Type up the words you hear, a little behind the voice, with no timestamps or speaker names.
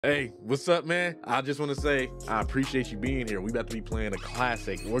Hey, what's up, man? I just want to say I appreciate you being here. We about to be playing a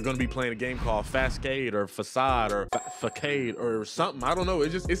classic. We're going to be playing a game called Facade or Facade or Facade or something. I don't know.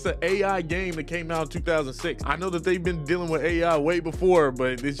 It's an AI game that came out in 2006. I know that they've been dealing with AI way before,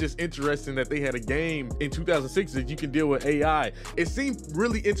 but it's just interesting that they had a game in 2006 that you can deal with AI. It seemed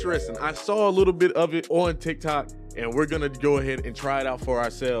really interesting. I saw a little bit of it on TikTok, and we're gonna go ahead and try it out for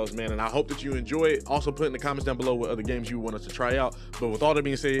ourselves, man. And I hope that you enjoy it. Also put in the comments down below what other games you want us to try out. But with all that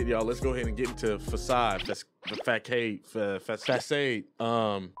being said, y'all, let's go ahead and get into Facade, Facade.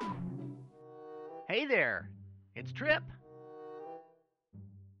 Hey there, it's Trip.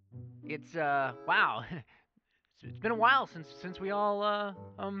 It's wow, it's been a while since we all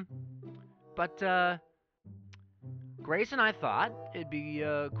but Grace and I thought it'd be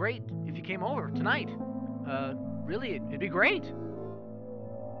great if you came over tonight. Really, it'd be great.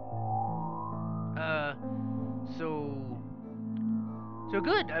 Uh, so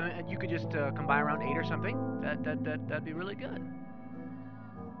good. I mean, you could just come by around 8 or something. That'd be really good.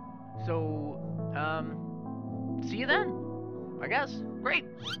 So, see you then, I guess. Great.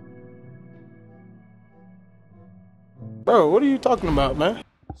 Bro, what are you talking about, man?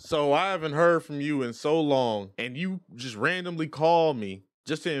 So I haven't heard from you in so long, and you just randomly call me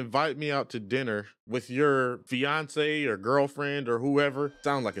just to invite me out to dinner with your fiance or girlfriend or whoever.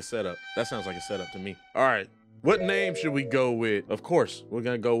 Sounds like a setup. That sounds like a setup to me. All right, what name should we go with? Of course, we're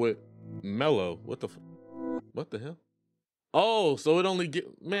gonna go with Mello. What the hell? Oh, so it only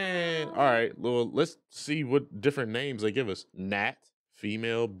man. All right, well, let's see what different names they give us. Nat,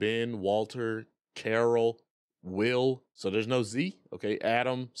 female, Ben, Walter, Carol, Will. So there's no Z. Okay,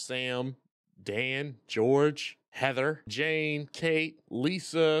 Adam, Sam, Dan, George, Heather, Jane, Kate,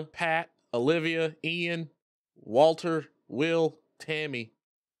 Lisa, Pat, Olivia, Ian, Walter, Will, Tammy,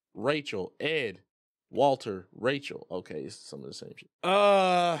 Rachel, Ed, Walter, Rachel. Okay, it's some of the same shit.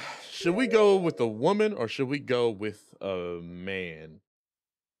 Should we go with a woman or should we go with a man?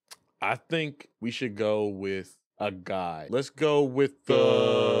 I think we should go with a guy. Let's go with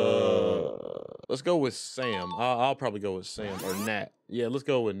let's go with Sam. I'll probably go with Sam or Nat. Yeah, let's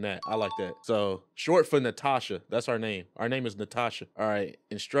go with Nat. I like that. So short for Natasha. That's our name. Our name is Natasha. All right.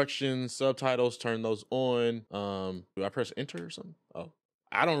 Instructions, subtitles, turn those on. Do I press enter or something? Oh,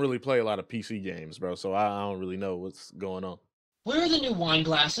 I don't really play a lot of PC games, bro. So I don't really know what's going on. Where are the new wine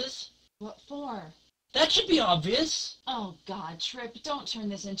glasses? What for? That should be obvious. Oh, God, Trip, don't turn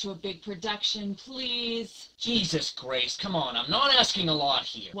this into a big production, please. Jesus, Grace, come on. I'm not asking a lot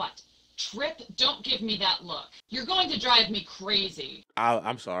here. What? Trip, don't give me that look. You're going to drive me crazy.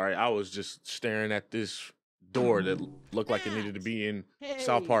 I'm sorry. I was just staring at this door that looked like it needed to be in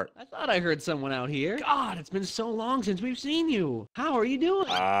South Park. I thought I heard someone out here. God, it's been so long since we've seen you. How are you doing?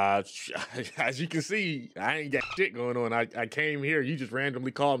 As you can see, I ain't got shit going on. I came here. You just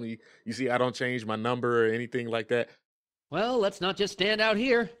randomly called me. You see, I don't change my number or anything like that. Well, let's not just stand out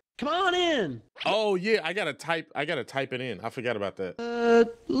here. Come on in. Oh yeah, I gotta type it in. I forgot about that.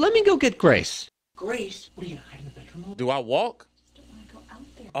 Let me go get Grace. Grace, what are you gonna hide in the bedroom? Do I walk? I don't want to go out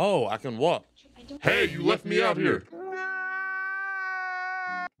there. Oh, I can walk. Trip, I don't Hey, you left me out here. want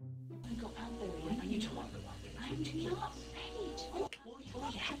to go out there. I need to want to go out there. I'm not ready.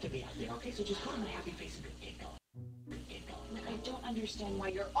 Well, you have to be out there, okay? So just put on a happy face and get going. Get going. Look, I don't understand why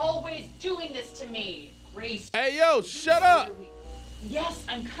you're always doing this to me. Grace. Hey yo, shut up! Yes,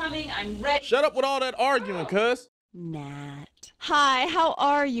 I'm coming. I'm ready. Shut up with all that arguing, cuz. Nat. Hi, how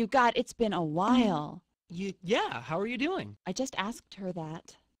are you? God, it's been a while. Yeah, how are you doing? I just asked her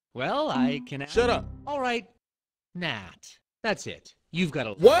that. Well, I can... Shut up. All right, Nat. That's it. You've got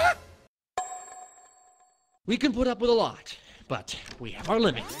a... What? We can put up with a lot, but we have our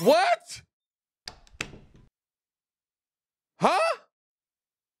limits. What? Huh?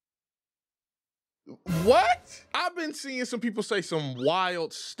 What? I've been seeing some people say some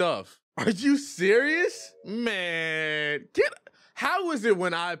wild stuff. Are you serious? Man, how is it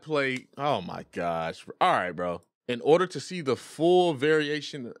when I play? Oh my gosh. All right, bro. In order to see the full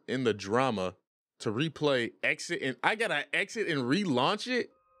variation in the drama, to replay, exit, and I gotta exit and relaunch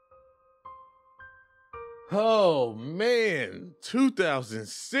it? Oh man,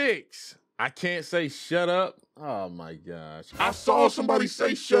 2006. I can't say shut up. Oh my gosh. I saw somebody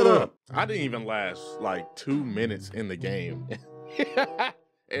say shut up. I didn't even last like 2 minutes in the game.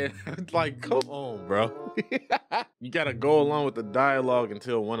 And it's like, come on, bro. You gotta go along with the dialogue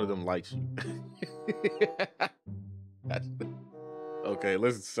until one of them likes you. Okay,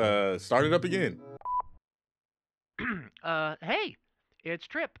 let's start it up again. Hey, it's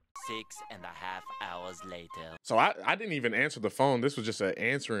Trip. 6.5 hours later. So I didn't even answer the phone. This was just an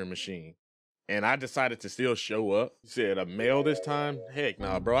answering machine. and I decided to still show up. You said a male this time? Heck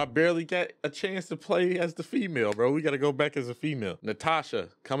nah, bro. I barely got a chance to play as the female, bro. We gotta go back as a female. Natasha,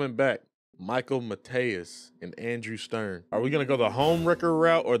 coming back. Michael Mateus and Andrew Stern. Are we gonna go the homewrecker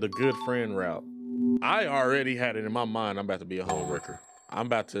route or the good friend route? I already had it in my mind. I'm about to be a homewrecker. I'm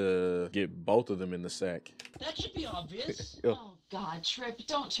about to get both of them in the sack. That should be obvious. Oh, God, Trip,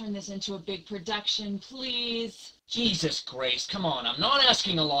 don't turn this into a big production, please. Jesus, Grace, come on. I'm not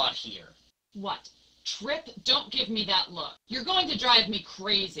asking a lot here. What? Trip, don't give me that look. You're going to drive me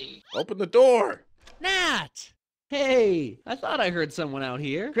crazy. Open the door. Nat! Hey, I thought I heard someone out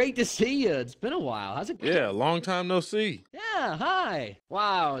here. Great to see you. It's been a while. How's it going? Yeah, long time no see. Yeah, hi.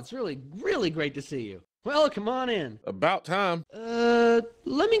 Wow, it's really great to see you. Well, come on in. About time.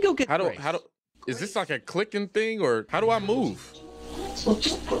 Let me go get Grace. Is this like a clicking thing or how do I move? Look,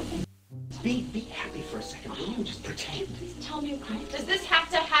 just be happy for a second, will you? Just pretend. Please tell me, okay? Does this have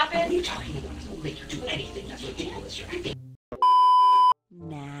to What are happen? you talking about? It won't make you do anything. That's ridiculous. You're acting.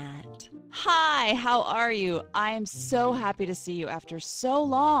 Nat. Hi, how are you? I am so happy to see you after so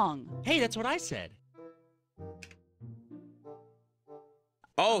long. Hey, that's what I said.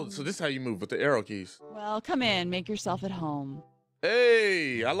 Oh, so this is how you move with the arrow keys. Well, come in, make yourself at home.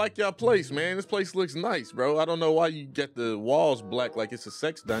 Hey, I like y'all place, man. This place looks nice, bro. I don't know why you get the walls black like it's a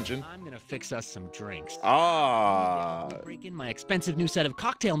sex dungeon. I'm gonna fix us some drinks. Ah. Break in my expensive new set of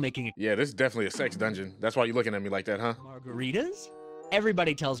cocktail making Yeah, this is definitely a sex dungeon. That's why you're looking at me like that, huh? margaritas.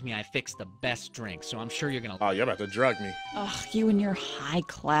 Everybody tells me I fix the best drinks, so I'm sure you're gonna. Oh, you're about to drug me. Ugh, you and your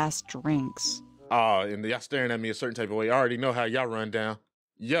high-class drinks. Oh, and y'all staring at me a certain type of way. I already know how y'all run down.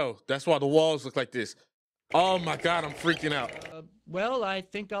 Yo, that's why the walls look like this. Oh my God, I'm freaking out. Well, I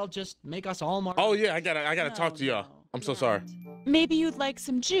think I'll just make us all margaritas. Oh yeah, I gotta talk to y'all. I'm so sorry. Maybe you'd like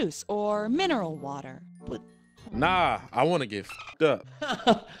some juice or mineral water. Nah, I want to get f***ed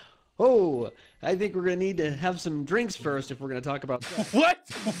up. Oh, I think we're gonna need to have some drinks first if we're gonna talk about that. What?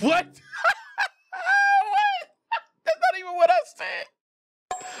 What? What? That's not even what I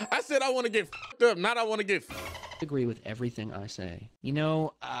said. I said I want to get f***ed up, not I want to get Agree with everything I say. You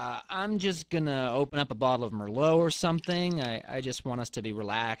know, I'm just gonna open up a bottle of Merlot or something. I just want us to be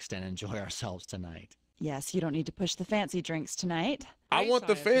relaxed and enjoy ourselves tonight. Yes, you don't need to push the fancy drinks tonight. I want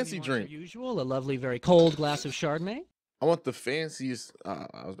the assume you fancy want drink. your usual, a lovely, very cold glass of Chardonnay. I want the fanciest. I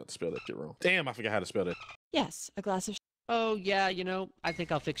was about to spell that shit wrong. Damn, I forgot how to spell that. Yes, a glass of Oh yeah, you know, I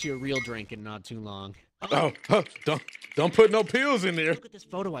think I'll fix you a real drink in not too long. Oh, don't put no pills in there. Look at this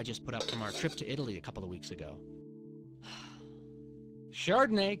photo I just put up from our trip to Italy a couple of weeks ago.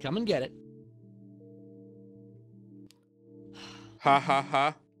 Chardonnay, come and get it. Ha ha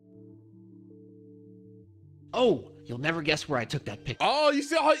ha. Oh, you'll never guess where I took that picture. Oh, you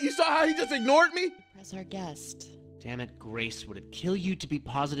saw how he just ignored me? as our guest. Damn it, Grace, would it kill you to be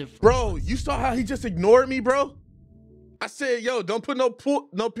positive? Bro, you saw how he just ignored me, bro? I said, yo, don't put no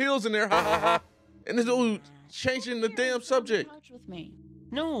pills in there, ha ha ha. And this dude changing the damn subject. Couch with me.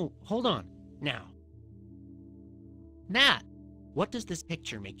 No, hold on. Now. Nat, what does this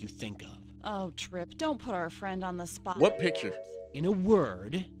picture make you think of? Oh, Trip, don't put our friend on the spot. What picture? In a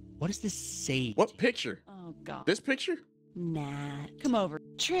word, what does this say? What picture? Oh, God. This picture? Nat, come over.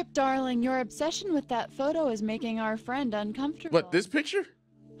 Trip, darling, your obsession with that photo is making our friend uncomfortable. What, this picture?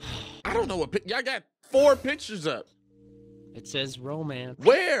 I don't know what picture. Y'all got 4 pictures up. It says romance.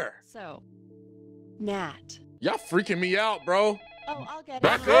 Where? So, Nat. Y'all freaking me out, bro. Oh, I'll get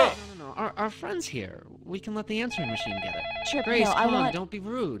Back it. up. No. Our friend's here. We can let the answering machine get it. Trip, Grace, no, come I on, want... don't be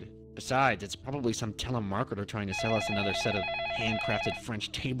rude. Besides, it's probably some telemarketer trying to sell us another set of handcrafted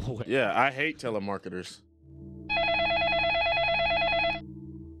French tableware. Yeah, I hate telemarketers.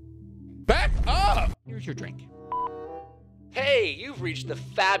 Back up! Here's your drink. Hey, you've reached the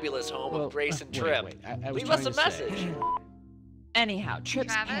fabulous home Well, of Grace and wait, Trip. wait, I was Leave us a trying to say- message. Anyhow,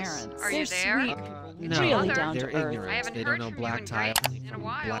 Trip's Travis, parents. are They're you there? sweet people. No, really Mother. down they're to earth. ignorant. I haven't They heard don't know from black you and tile Grace in a from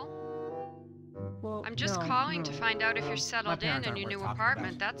while. black- Well, I'm just no, calling no. to find out if you're My settled in parents in aren't your worth new talking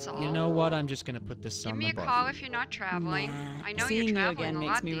apartment, about. that's all. You know what? I'm just gonna put this Give on me the a bar call for if you. you're not traveling. Nah, I know seeing you're you traveling again a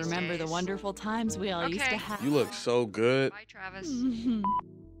makes lot me these remember the days. wonderful times we all used Okay. to have. You look so good. Bye, Travis.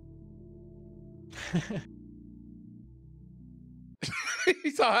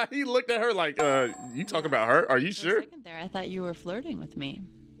 He saw how he looked at her like, you talking about her? Are you For sure? a second there, I thought you were flirting with me.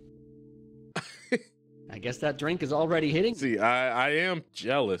 I guess that drink is already hitting. See, I am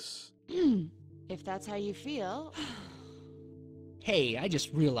jealous. If that's how you feel. Hey, I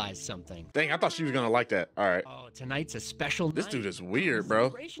just realized something. Dang, I thought she was gonna like that. All right. Oh, tonight's a special This night. dude is weird, A bro.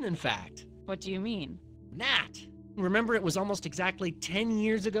 celebration, in fact. What do you mean? Nat, remember it was almost exactly 10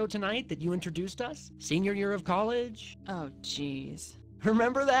 years ago tonight that you introduced us? Senior year of college? Oh, jeez.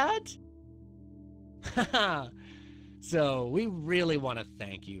 Remember that? So, we really want to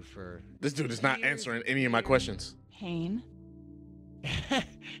thank you for... This dude is not answering any of my questions. Pain?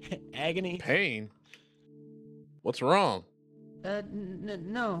 Agony? Pain? What's wrong?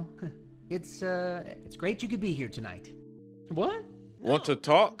 No. It's great you could be here tonight. What? Want to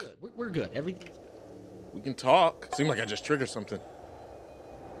talk? We're good. Everything... We can talk. Seemed like I just triggered something.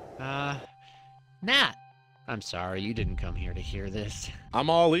 Nat. I'm sorry, you didn't come here to hear this. I'm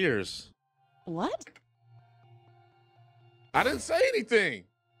all ears. What? I didn't say anything.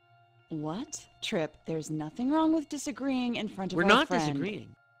 What? Trip, there's nothing wrong with disagreeing in front of We're our not friend.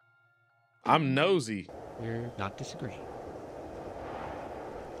 disagreeing. I'm nosy. We're not disagreeing.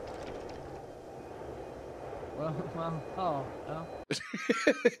 Well.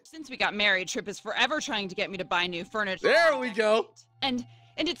 Since we got married, Trip is forever trying to get me to buy new furniture. There we go. And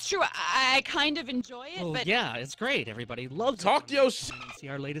it's true, I kind of enjoy it, Oh, but... yeah, it's great. Everybody loves it. Talk your shit. See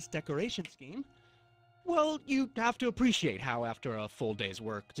our latest decoration scheme? Well, you have to appreciate how after a full day's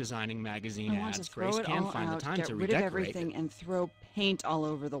work designing magazine I want to ads, throw Grace it can't all find out, the time get to rid of redecorate. everything, and throw paint all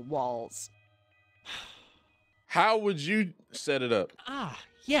over the walls. How would you set it up?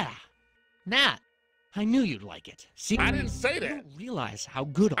 Yeah. Nat, I knew you'd like it. See, I didn't say you that. don't realize how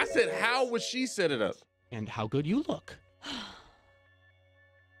good I said, how would she set it up? and how good you look.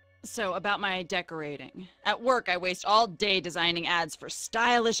 So, about my decorating. At work, I waste all day designing ads for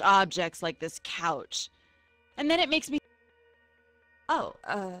stylish objects like this couch. And then it makes me...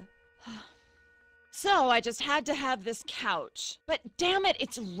 So, I just had to have this couch. But damn it,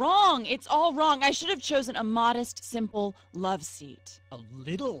 it's wrong. It's all wrong. I should have chosen a modest, simple love seat. A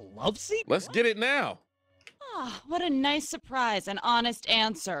little love seat? Let's get it now. Ah, what a nice surprise, an honest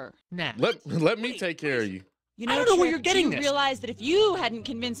answer. Nat. Let me take care of you. You know, I don't know where Trip, you're getting do you this. realize that if you hadn't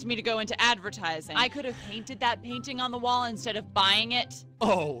convinced me to go into advertising, I could have painted that painting on the wall instead of buying it?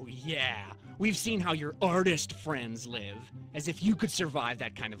 Oh, yeah. We've seen how your artist friends live. As if you could survive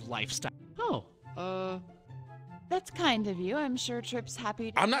that kind of lifestyle. Oh, That's kind of you. I'm sure Trip's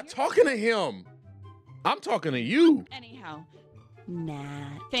happy to I'm not hear. talking to him. I'm talking to you. Anyhow,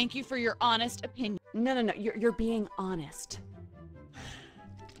 Nat. thank you for your honest opinion. No. You're being honest.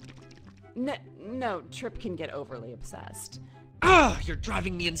 No, Trip can get overly obsessed. You're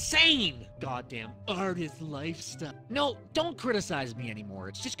driving me insane! Goddamn artist lifestyle. No, don't criticize me anymore.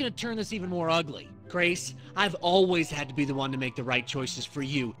 It's just gonna turn this even more ugly. Grace, I've always had to be the one to make the right choices for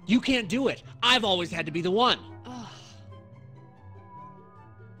you. You can't do it. I've always had to be the one.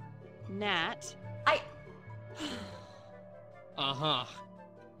 Nat. Uh-huh.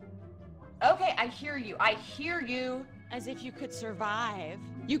 Okay, I hear you. As if you could survive.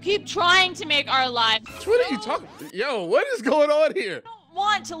 You keep trying to make our lives... What are you talking? Yo, what is going on here? I don't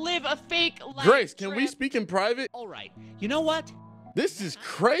want to live a fake life. Grace, can we Trip. speak in private? All right. You know what? This is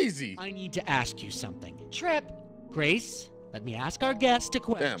crazy. I need to ask you something. Trip. Grace, let me ask our guest a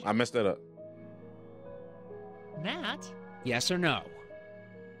question. Damn, I messed that up. Nat, yes or no?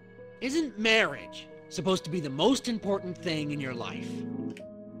 Isn't marriage supposed to be the most important thing in your life?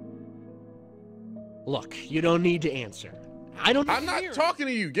 Look, you don't need to answer. I'm not talking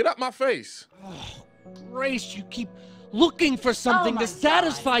to you. Get out my face. Oh, Grace, you keep looking for something my to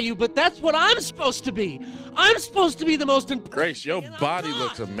satisfy you, but that's what I'm supposed to be. I'm supposed to be the most important. Grace, your and I'm body not.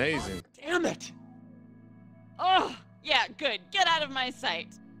 looks amazing. Damn it. Oh, yeah, good. Get out of my sight.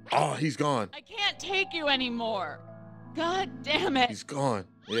 Oh, he's gone. I can't take you anymore. God damn it. He's gone.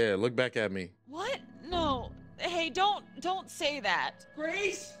 Yeah, look back at me. What? No. Hey, don't say that.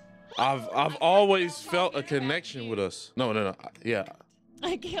 Grace? I've always felt a connection with us. No. Yeah.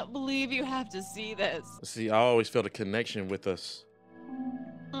 I can't believe you have to see this. See, I always felt a connection with us.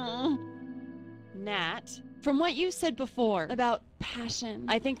 Nat, from what you said before about passion,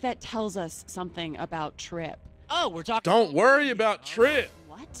 I think that tells us something about Trip. Oh, we're talking. Don't worry about Trip.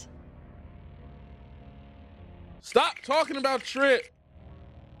 What? Stop talking about Trip.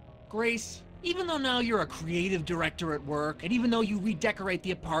 Grace, even though now you're a creative director at work, and even though you redecorate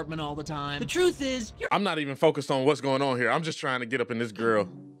the apartment all the time, the truth is, you're. I'm not even focused on what's going on here. I'm just trying to get up in this girl.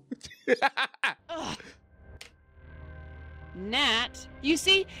 Nat, you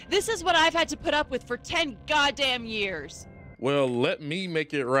see, this is what I've had to put up with for 10 goddamn years. Well, let me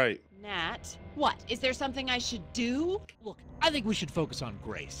make it right. Nat, what? Is there something I should do? Look, I think we should focus on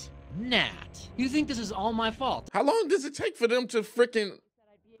Grace. Nat, you think this is all my fault? How long does it take for them to freaking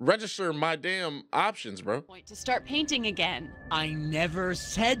register my damn options, bro? Point to start painting again. I never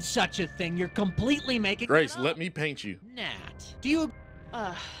said such a thing. You're completely making Grace, it up. let me paint you. Nat, do you...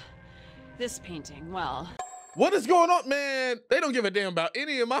 This painting, well, What is going on, man? They don't give a damn about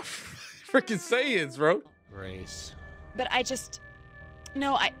any of my freaking sayings, bro. Grace. but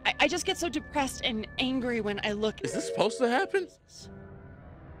No, I just get so depressed and angry when I look. Is this supposed to happen?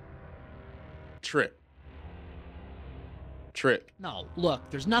 Trip. Trip. No, look,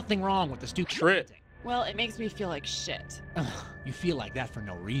 there's nothing wrong with the stupid Trip. painting. Well, it makes me feel like shit. Ugh, you feel like that for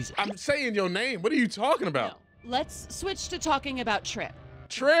no reason. I'm saying your name. What are you talking about? No, let's switch to talking about Trip.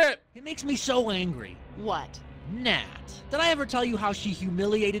 Trip. It makes me so angry. What? Nat, did I ever tell you how she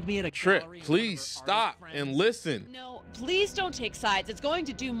humiliated me at a Trip, gallery in front of please her stop artist and friends? listen. No, please don't take sides. It's going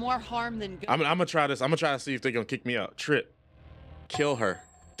to do more harm than good. I'm gonna try this. I'm gonna try to see if they're gonna kick me out. Trip. Kill her.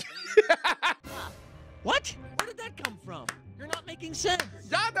 What? Where did that come from? You're not making sense.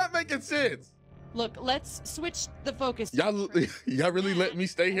 Y'all not making sense. Look, let's switch the focus. to Y'all y'all really let me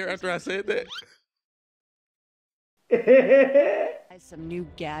stay here after I said that? some new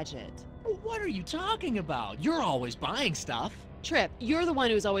gadget. What are you talking about? You're always buying stuff. Trip, you're the one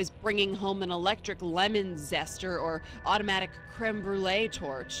who's always bringing home an electric lemon zester or automatic creme brulee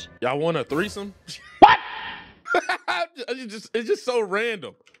torch. Y'all want a threesome? What? It's just so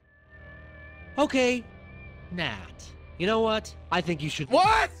random. Okay, Nat. You know what? I think you should.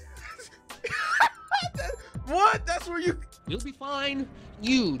 What? What? That's where you. You'll be fine.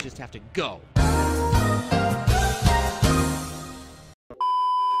 You just have to go.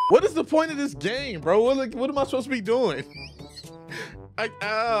 What is the point of this game, bro? What am I supposed to be doing?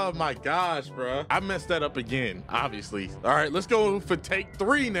 Oh my gosh, bro. I messed that up again, obviously. All right, let's go for take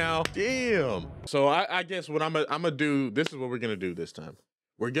 3 now. Damn. So I guess what I'm gonna do, this is what we're gonna do this time.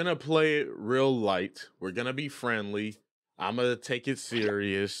 We're gonna play it real light. We're gonna be friendly. I'm gonna take it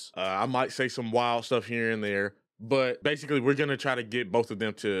serious. I might say some wild stuff here and there, but basically we're gonna try to get both of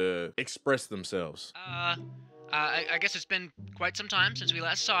them to express themselves. I guess it's been quite some time since we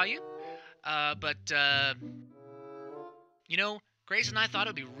last saw you. You know, Grace and I thought it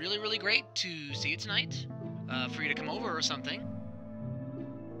would be really, really great to see you tonight. For you to come over or something.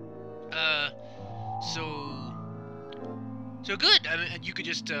 So good. I mean, you could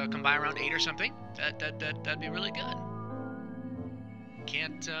just come by around 8 or something. That'd be really good.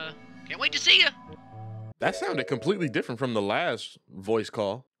 Can't wait to see you. That sounded completely different from the last voice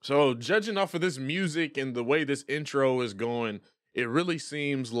call. So judging off of this music and the way this intro is going, it really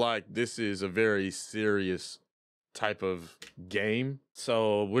seems like this is a very serious type of game.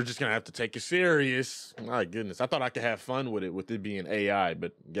 So we're just gonna have to take it serious. My goodness, I thought I could have fun with it being AI,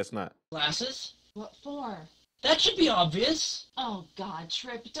 but guess not. Glasses? What for? That should be obvious. Oh, God,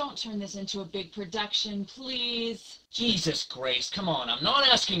 Trip, don't turn this into a big production, please. Jesus, Grace, come on. I'm not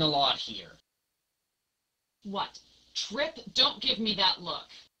asking a lot here. What? Trip, don't give me that look.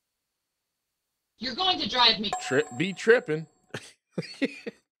 You're going to drive me. Be tripping.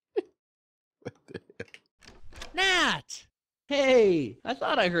 Nat! Hey, I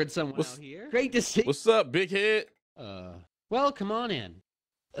thought I heard someone out here. Great to see. What's up, big head? Well, come on in.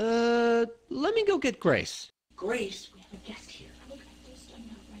 Let me go get Grace. Grace, we have a guest here. Look at this. I'm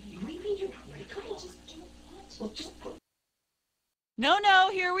not ready. What do you mean you're not ready? Come on, just do what? Well, just... No,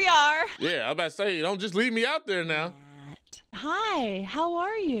 here we are. Yeah, I'm about to say, don't just leave me out there now. Matt. Hi, how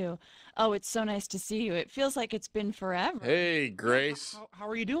are you? Oh, it's so nice to see you. It feels like it's been forever. Hey, Grace. How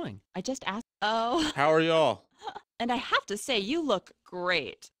are you doing? I just asked. Oh. How are y'all? And I have to say, you look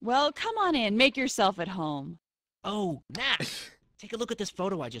great. Well, come on in. Make yourself at home. Oh, Nat. Take a look at this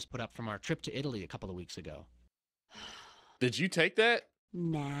photo I just put up from our trip to Italy a couple of weeks ago. Did you take that?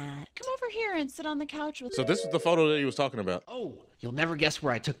 Nat, come over here and sit on the couch with So this is the photo that he was talking about. Oh, you'll never guess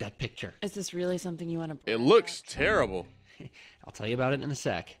where I took that picture. Is this really something you want to... It looks terrible. I'll tell you about it in a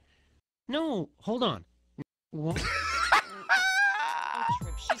sec. No, hold on. What? Oh,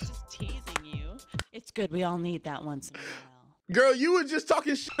 Trip, she's just teasing you. It's good. We all need that once in a while. Girl, you were just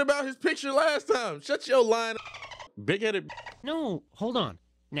talking shit about his picture last time. Shut your line. Big-headed. No, hold on.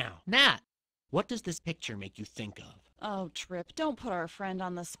 Now, Nat, what does this picture make you think of? Oh, Trip, don't put our friend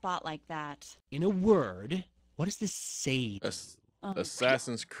on the spot like that. In a word, what does this say?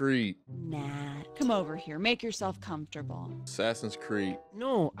 Assassin's Creed. Nat, come over here. Make yourself comfortable. Assassin's Creed.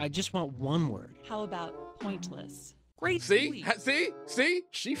 No, I just want one word. How about pointless? Great. See? See?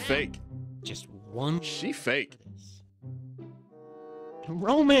 She fake. Just one. She fake.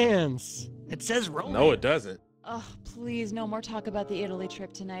 Romance. It says romance. No, it doesn't. Oh, please, no more talk about the Italy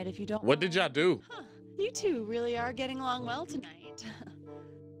trip tonight if you don't. What did y'all do? Huh. You two really are getting along well tonight.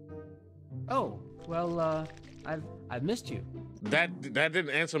 Oh, well, I've missed you. That didn't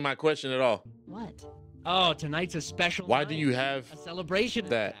answer my question at all. What? Oh, tonight's a special Why night. do you have a celebration of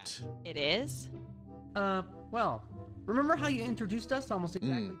that? It is? Well, remember how you introduced us almost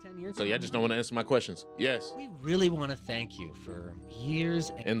exactly 10 years ago? So y'all just don't want to answer my questions. Yes. We really want to thank you for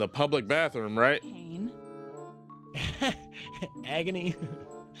years. In the public bathroom, right? Pain. Agony.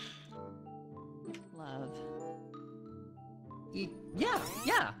 Love.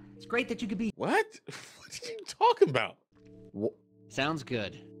 Yeah. It's great that you could be. What? What are you talking about? Sounds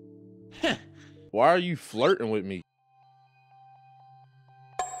good. Why are you flirting with me?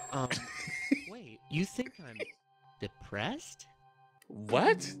 Wait, you think I'm depressed?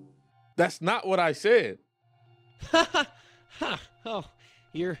 What? That's not what I said. Oh,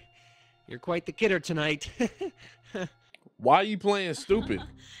 you're quite the kidder tonight. Why are you playing stupid?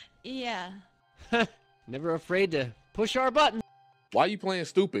 Yeah. Never afraid to push our button. Why are you playing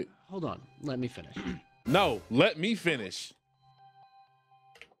stupid? Hold on, let me finish. No, let me finish.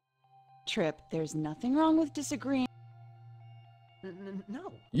 Trip, there's nothing wrong with disagreeing.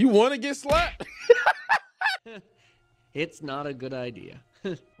 No. You want to get slapped? It's not a good idea.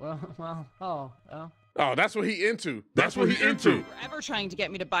 Oh. Oh, that's what he into. That's what he into. Forever trying to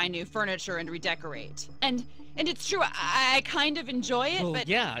get me to buy new furniture and redecorate. And it's true, I kind of enjoy it, Well, but...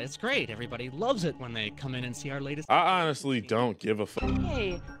 yeah, it's great. Everybody loves it when they come in and see our latest... I honestly don't give a fuck.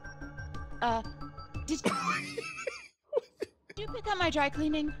 Hey, did you pick up my dry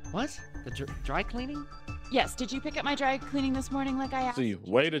cleaning? What? The dry cleaning? Yes, did you pick up my dry cleaning this morning like I asked? See,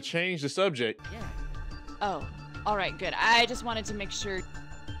 way to change the subject. Yeah. Oh, all right, good. I just wanted to make sure...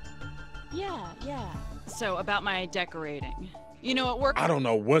 Yeah. So, about my decorating. You know, at work... I don't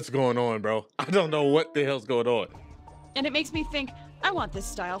know what's going on, bro. I don't know what the hell's going on. And it makes me think, I want this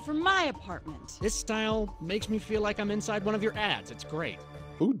style for my apartment. This style makes me feel like I'm inside one of your ads. It's great.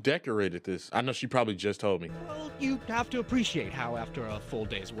 Who decorated this? I know she probably just told me. Well, you have to appreciate how after a full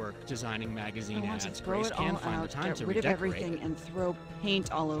day's work designing magazine I want ads, to throw Grace it can all find out, the time get to rid of redecorate. everything, and throw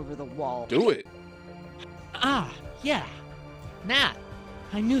paint all over the wall. Do it. Ah, yeah. Nat,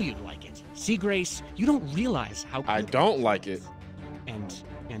 I knew you'd like it. See, Grace, you don't realize how I good don't it like is. it.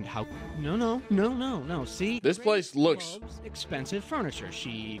 And how... No. See? This Grace place looks... loves expensive furniture.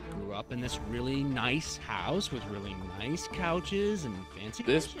 She grew up in this really nice house with really nice couches and fancy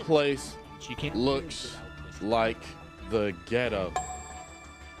This dishes. place She can't looks live without this. like the ghetto.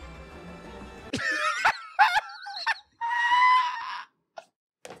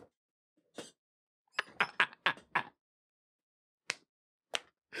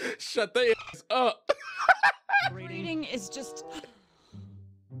 Shut their ass up. Decorating is just...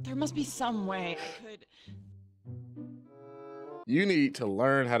 There must be some way I could... You need to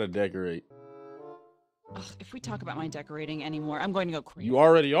learn how to decorate. Ugh, if we talk about my decorating anymore, I'm going to go crazy. You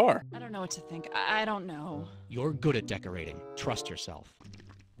already are. I don't know what to think. I don't know. You're good at decorating. Trust yourself.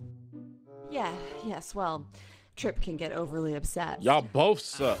 Yes, well, Trip can get overly obsessed. Y'all both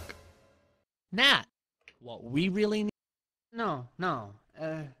suck. Nat, what we really need... No.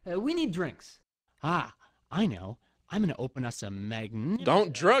 We need drinks. Ah, I know. I'm gonna open us a magnificent...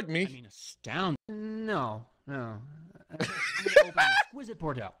 Don't drug me. I mean, astounding... No. I'm gonna open an exquisite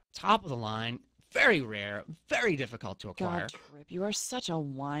Bordeaux. Top of the line, very rare, very difficult to acquire. God, Trip, you are such a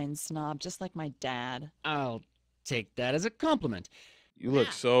wine snob, just like my dad. I'll take that as a compliment. You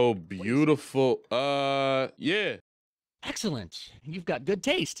look so beautiful. Yeah. Excellent. You've got good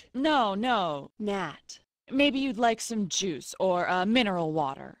taste. No, Nat. maybe you'd like some juice or mineral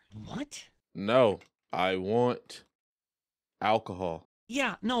water. What? No, I want alcohol.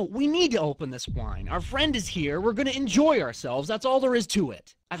 Yeah, no, we need to open this wine. Our friend is here. We're gonna enjoy ourselves. That's all there is to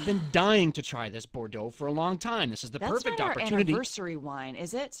it. I've been dying to try this Bordeaux for a long time. This is the That's perfect not our opportunity. anniversary wine,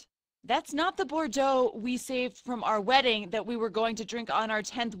 is it? That's not the Bordeaux we saved from our wedding that we were going to drink on our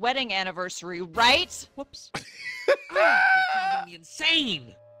 10th wedding anniversary, right? Whoops. You're driving me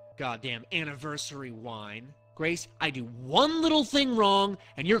insane. Goddamn anniversary wine. Grace, I do one little thing wrong,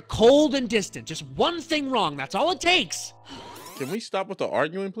 and you're cold and distant. Just one thing wrong. That's all it takes. Can we stop with the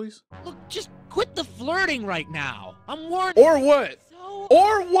arguing, please? Look, just quit the flirting right now. I'm warned. Or what? So...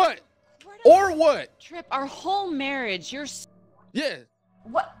 Or what? Or what? Trip, our whole marriage, Yeah.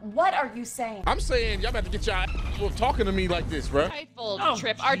 What are you saying? I'm saying y'all about to get y'all for talking to me like this, bro. stifled, Oh,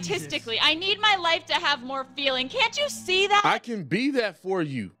 Trip, Jesus. artistically. I need my life to have more feeling. Can't you see that? I can be that for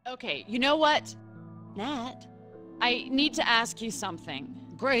you. Okay, you know what? Nat. I need to ask you something.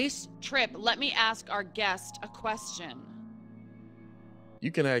 Grace, Trip, let me ask our guest a question.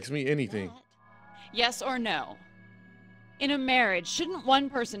 You can ask me anything. Nat, yes or no? In a marriage, shouldn't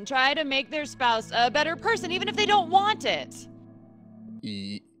one person try to make their spouse a better person even if they don't want it?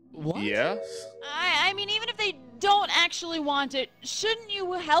 what? Yes. I mean, even if they don't actually want it, shouldn't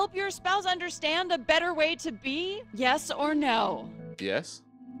you help your spouse understand a better way to be? Yes or no? Yes.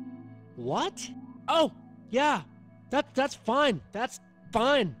 What? Oh, yeah. That's fine. That's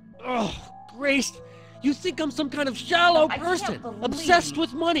fine. Oh, Grace, You think I'm some kind of shallow I can't person, believe- obsessed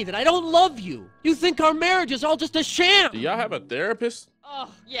with money, that I don't love you. You think our marriage is all just a sham. Do y'all have a therapist? Oh,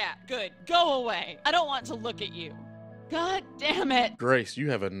 yeah, good. Go away. I don't want to look at you. God damn it. Grace, you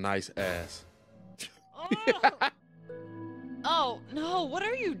have a nice ass. Oh, oh no, what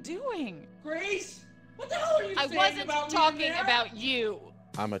are you doing? Grace, what the hell are you I wasn't talking about you.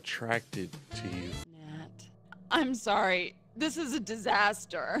 I'm attracted to you. Nat, I'm sorry. This is a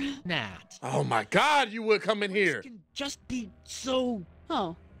disaster. Nat. Oh my God, you would come in Grace here. can just be so...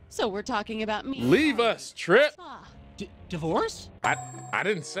 Oh, so we're talking about me. Leave us, Trip. Ah, Divorce? I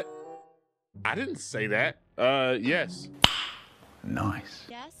didn't say that. Yes. Nice.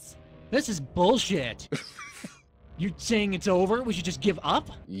 yes? This is bullshit. You're saying it's over? We should just give up?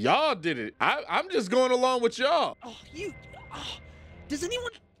 Y'all did it. I'm just going along with y'all. Oh, you... Oh, does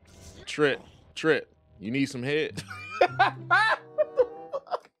anyone... Trip, you need some head?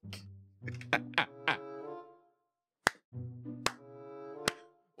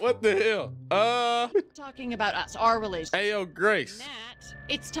 What the hell? Talking about us, our relationship. Ayo, Grace. Nat,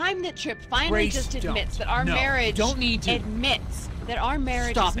 it's time that Trip finally Grace, just admits don't. that our No, marriage don't need to. admits that our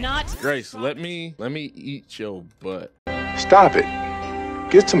marriage Stop is it. not Grace, let me eat your butt. Stop it.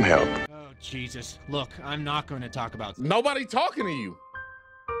 Get some help. Oh, Jesus. Look, I'm not going to talk about... Nobody talking to you.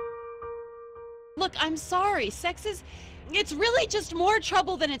 Look, I'm sorry. Sex is it's really just more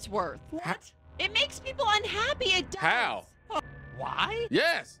trouble than it's worth. What? It makes people unhappy. It does. How? Why?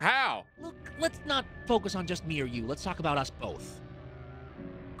 Yes, how? Look, let's not focus on just me or you. Let's talk about us both.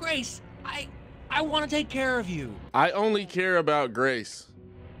 Grace, I want to take care of you. I only care about Grace.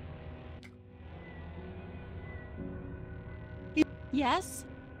 Yes?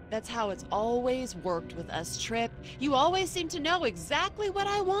 That's how it's always worked with us, Trip. You always seem to know exactly what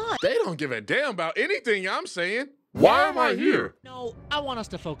I want. They don't give a damn about anything I'm saying. Why am I here? No, I want us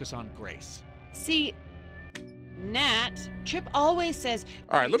to focus on Grace. See, Nat, Trip always says,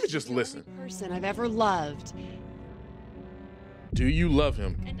 All right, let me "Grace just is the listen. only person I've ever loved. Do you love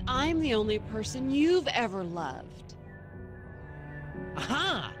him? And I'm the only person you've ever loved."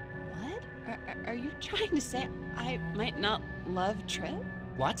 Aha! What? Are you trying to say I might not love Trip?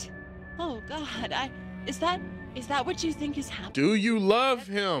 What? Oh God, is that what you think is happening? Do you love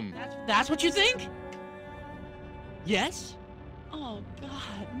him? That's what you think? Yes? Oh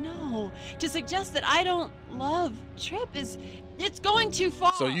God, no. To suggest that I don't love Trip it's going too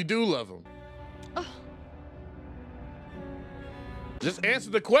far. So you do love him. Oh, Just answer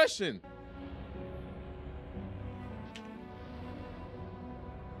the question.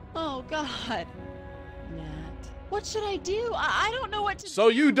 oh God. Nat, what should I do? I don't know what to So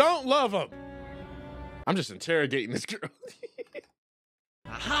do. you don't love him. I'm just interrogating this girl.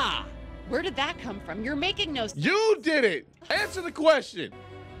 Aha! Where did that come from? You're making no sense. You did it. Answer the question.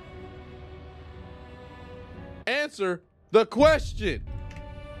 Answer the question.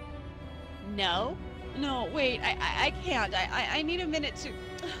 No. No, wait, I can't. I need a minute to.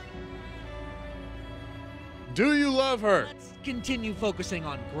 Do you love her? Let's continue focusing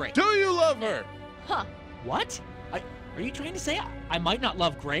on Grace. Do you love her? Huh. What? Are you trying to say I might not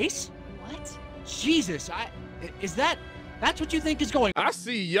love Grace? What? Jesus, that's what you think is going... I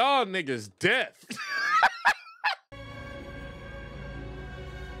see y'all niggas deaf.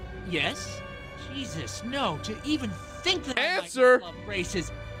 Yes? Jesus, no. To even think that Answer. I might not love Grace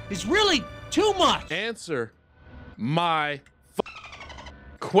is really too much. Answer my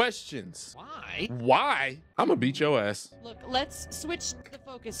questions. Why? Why? I'm gonna beat your ass. Look, let's switch the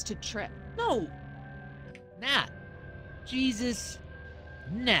focus to Trip. No. Nat. Jesus.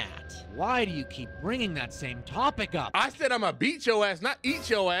 Nat. Why do you keep bringing that same topic up? I said I'm gonna beat your ass, not eat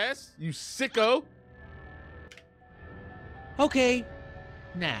your ass, you sicko. Okay.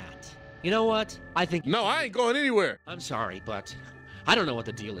 Nat. You know what? I think... No, I ain't going anywhere. I'm sorry, but I don't know what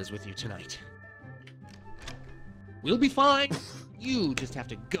the deal is with you tonight. We'll be fine. You just have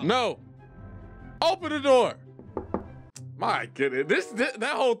to go. No. Open the door. My goodness, that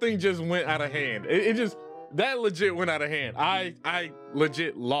whole thing just went out of hand. That legit went out of hand. I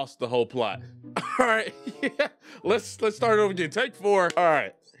legit lost the whole plot. All right, yeah. Let's start over again. Take 4. All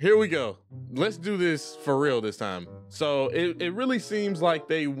right, here we go. Let's do this for real this time. So it really seems like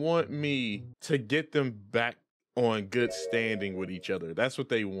they want me to get them back on good standing with each other. That's what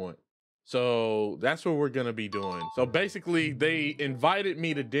they want. So that's what we're gonna be doing. So basically, they invited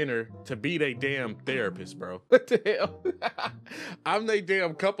me to dinner to be their damn therapist, bro. What the hell? I'm their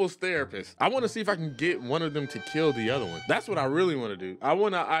damn couples therapist. I wanna see if I can get one of them to kill the other one. That's what I really wanna do. I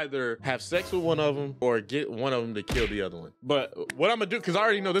wanna either have sex with one of them or get one of them to kill the other one. But what I'm gonna do, because I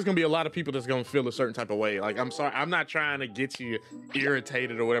already know there's gonna be a lot of people that's gonna feel a certain type of way. Like, I'm sorry, I'm not trying to get you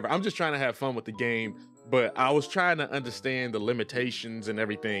irritated or whatever. I'm just trying to have fun with the game. But I was trying to understand the limitations and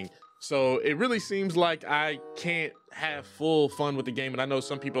everything. So it really seems like I can't have full fun with the game. And I know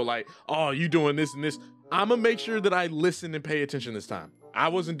some people are like, oh, you doing this and this. I'm gonna make sure that I listen and pay attention this time. I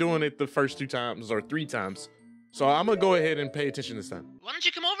wasn't doing it the first 2 times or 3 times. So I'm gonna go ahead and pay attention this time. Why don't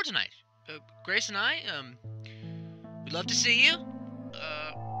you come over tonight? Grace and I, we'd love to see you.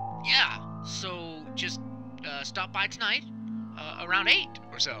 Yeah, so just stop by tonight around 8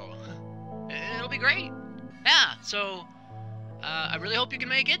 or so. It'll be great. Yeah, so I really hope you can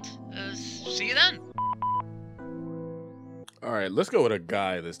make it. See you then. All right, let's go with a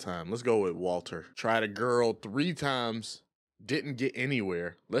guy this time. Let's go with Walter. Tried a girl 3 times, didn't get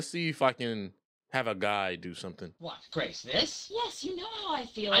anywhere. Let's see if I can have a guy do something. What, Grace, this? Yes, you know how I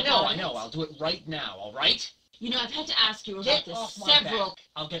feel. I know. about it. I'll do it right now, all right? You know, I've had to ask you about Get this off my several. back.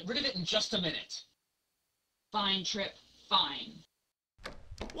 I'll get rid of it in just a minute. Fine, Trip. Fine.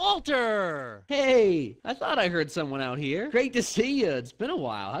 Walter! Hey, I thought I heard someone out here. Great to see you. It's been a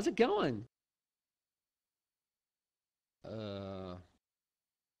while. How's it going?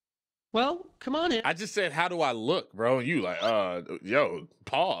 Well, come on in. I just said, how do I look, bro? And you like, yo,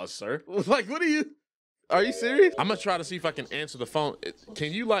 pause, sir. Like, what are you serious? I'm gonna try to see if I can answer the phone.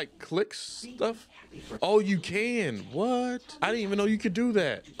 Can you like click stuff? Oh, you can. What? I didn't even know you could do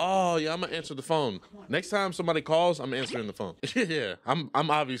that. Oh yeah, I'm gonna answer the phone. Next time somebody calls, I'm answering the phone. Yeah, I'm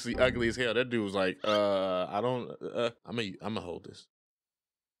obviously ugly as hell. That dude was like, I'm gonna hold this.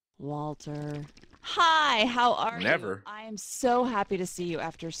 Walter. Hi, how are you? Never. I am so happy to see you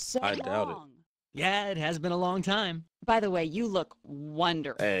after so long. I doubt it. Yeah, it has been a long time. By the way, you look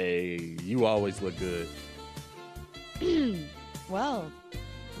wonderful. Hey, you always look good. Well,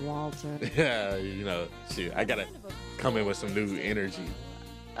 Walter. Yeah, you know, shoot, I gotta come in with some new energy.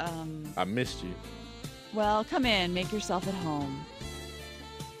 I missed you. Well, come in, make yourself at home.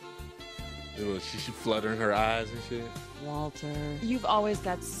 She fluttering her eyes and shit. Walter, you've always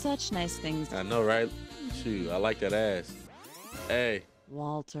got such nice things. I know, right? Shoot, I like that ass. Hey.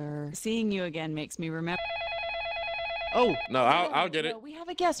 Walter, seeing you again makes me remember. Oh no, I'll get it. No, we have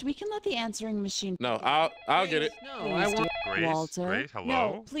a guest. We can let the answering machine. No, I'll get it. No, Please I want. Grace, Walter. Grace, hello?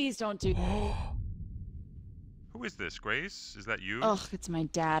 No, please don't do. Who is this, Grace? Is that you? Ugh, it's my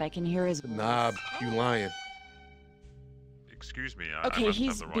dad. I can hear his. Nah, you lying. Excuse me. I Okay, must have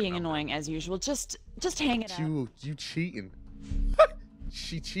he's the wrong being number. annoying as usual. Just hang it up. You cheating.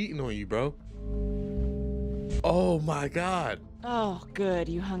 She cheating on you, bro. Oh my God. Oh, good.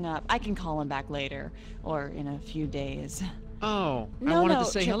 You hung up. I can call him back later, or in a few days. Oh, No, I wanted no, to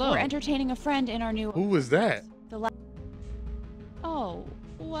say Chip, hello. We're entertaining a friend in our new. Who was that? Oh,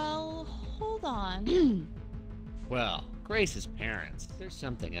 well, hold on. Well, Grace's parents. There's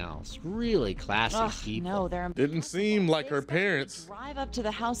something else. Really classy Ugh, people. no, they're. Didn't seem like her They expect me to parents. Drive up to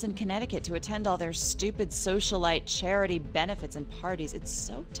the house in Connecticut to attend all their stupid socialite charity benefits and parties. It's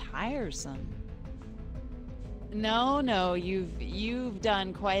so tiresome. No, you've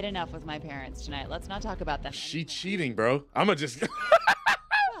done quite enough with my parents tonight. Let's not talk about them. She cheating, bro. I'ma just. Well,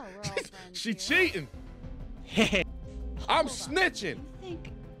 we're all friends She here. cheating. I'm snitching. You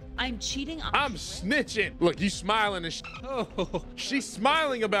think I'm cheating on I'm Trip? snitching. Look, you smiling and Oh, she's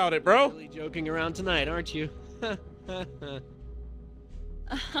smiling about it, bro. really joking around tonight, aren't you?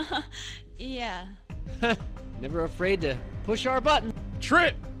 Yeah. Never afraid to push our button.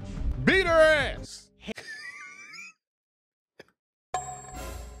 Trip, beat her ass.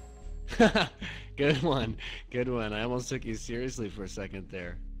 Good one. Good one. I almost took you seriously for a second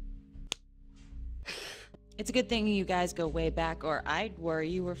there. It's a good thing you guys go way back, or I'd worry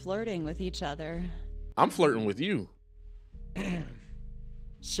you were flirting with each other. I'm flirting with you.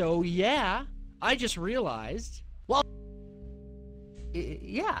 So, yeah, I just realized. Well,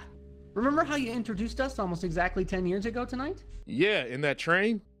 yeah. Remember how you introduced us almost exactly 10 years ago tonight? Yeah, in that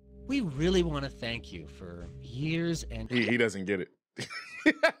train. We really want to thank you for years and He doesn't get it.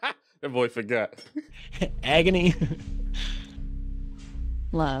 That boy forgot. agony.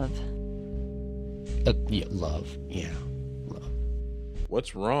 Love. Yeah, love. Yeah, love.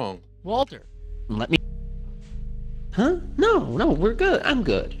 What's wrong? Walter, let me. Huh? No, we're good. I'm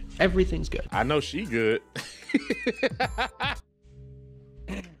good. Everything's good. I know she good.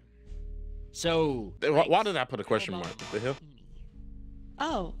 So. Why did I put a question mark? What the hell?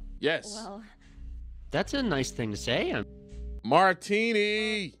 Oh, Yes. Well, That's a nice thing to say.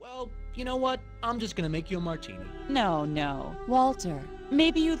 Martini. Well, you know what? I'm just gonna make you a martini. no. Walter,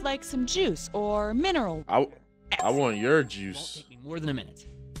 maybe you'd like some juice or mineral. I want your Won't juice. take me more than a minute.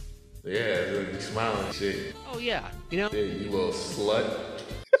 Yeah, you smiling and shit. Oh yeah, you know. Yeah, you little slut.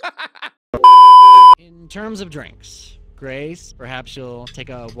 In terms of drinks, Grace, perhaps you'll take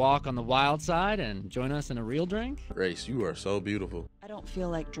a walk on the wild side and join us in a real drink? Grace, you are so beautiful. I don't feel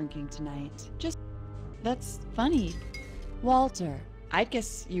like drinking tonight. That's funny. Walter, I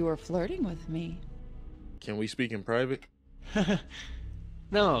guess you were flirting with me. Can we speak in private?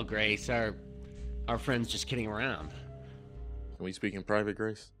 No, Grace, our friend's just kidding around. Can we speak in private,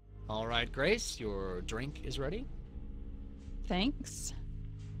 Grace? All right, Grace, your drink is ready. Thanks.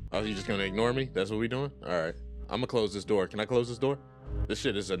 Oh, you just gonna ignore me? That's what we doing? All right. I'm gonna close this door. Can I close this door? This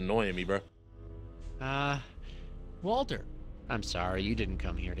shit is annoying me, bro. Walter, I'm sorry you didn't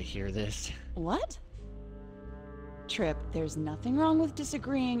come here to hear this. What? Trip, there's nothing wrong with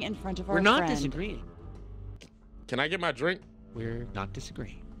disagreeing in front of our We're not friend. disagreeing. Can I get my drink? We're not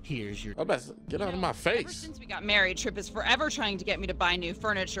disagreeing. Here's your... I'm about to get out of my Ever face. since we got married, Trip is forever trying to get me to buy new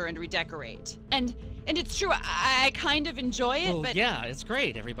furniture and redecorate. And it's true, I kind of enjoy it, Oh, but... yeah, it's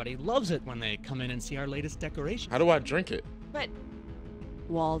great. Everybody loves it when they come in and see our latest decoration. How do I drink it? But...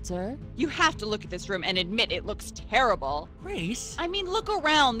 Walter, you have to look at this room and admit it looks terrible. Grace? I mean, look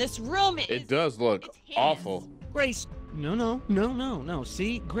around. This room is... It does look it's hideous. awful. Grace, no.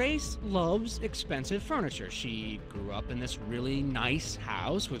 See, Grace loves expensive furniture. She grew up in this really nice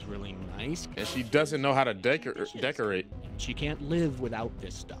house with really nice... And she doesn't know how to decorate. She can't live without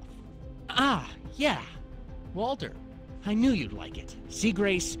this stuff. Ah, yeah. Walter, I knew you'd like it. See,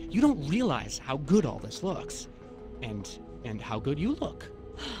 Grace, you don't realize how good all this looks. And how good you look.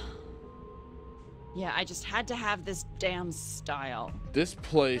 Yeah, I just had to have this damn style. This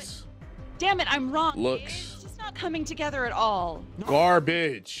place Damn it, I'm wrong. looks It's just not coming together at all.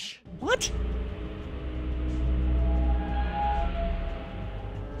 garbage. What?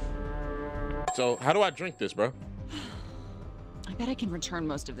 So how do I drink this, bro? I bet I can return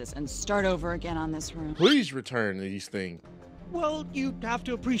most of this and start over again on this room. Please return these things. Well, you have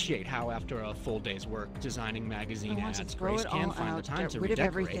to appreciate how after a full day's work designing magazine I want ads, to throw Grace it can all find the out, time get to rid of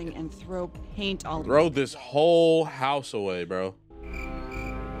redecorate. everything, and throw paint all Throw this whole house away, bro.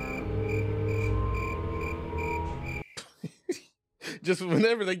 Just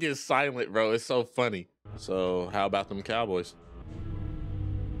whenever they get silent, bro, it's so funny. So how about them Cowboys?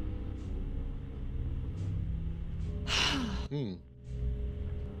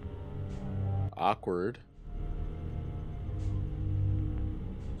 Awkward.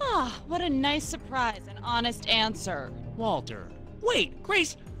 Ah, what a nice surprise and honest answer. Walter, wait,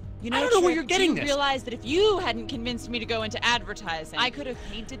 Grace, You know, I don't know where Trip, you're getting do you this. realize that if you hadn't convinced me to go into advertising, I could have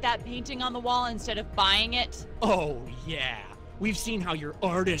painted that painting on the wall instead of buying it? Oh, yeah. We've seen how your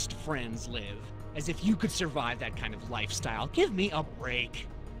artist friends live. As if you could survive that kind of lifestyle. Give me a break.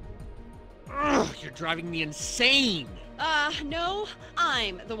 Ugh, you're driving me insane. No,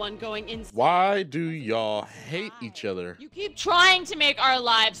 I'm the one going insane. Why do y'all hate each other? You keep trying to make our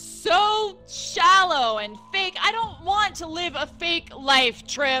lives so shallow and fake. I don't want to live a fake life,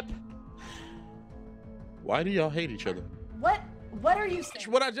 Trip. Why do y'all hate each other? What are you saying? That's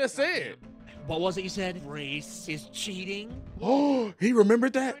what I just said. What was it you said? Grace is cheating? Oh, he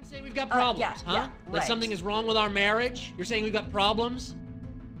remembered that? You're saying we've got problems, yeah, huh? yeah, That right. something is wrong with our marriage? You're saying we've got problems?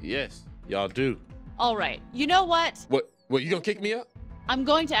 Yes, y'all do. All right. You know what? What, you gonna kick me out? I'm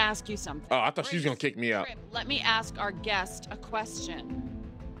going to ask you something. Oh, I thought she was gonna kick me out. Trip, let me ask our guest a question.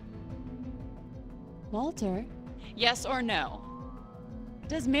 Walter, Yes or no?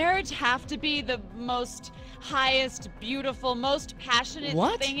 Does marriage have to be the most highest, beautiful, most passionate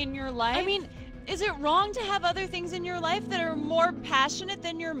What? thing in your life? I mean, is it wrong to have other things in your life that are more passionate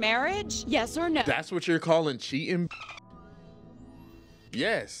than your marriage? yes or no? That's what you're calling cheating?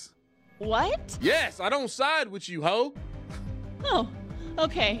 Yes. What? Yes, I don't side with you, ho. Oh,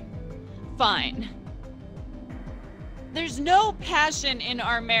 okay. Fine. There's no passion in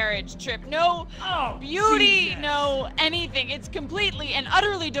our marriage, Trip. No beauty, Jesus. no anything. It's completely and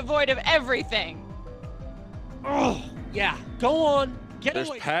utterly devoid of everything. Oh, yeah. Go on. Get There's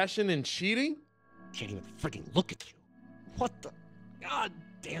away. passion in cheating? Can't even freaking look at you. What the? God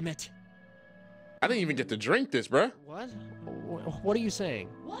damn it. I didn't even get to drink this, bruh. What? What are you saying?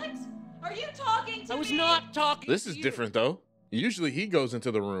 What? Are you talking to I was me? not talking This to is you. different, though. Usually he goes into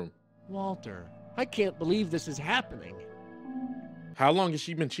the room. Walter, I can't believe this is happening. How long has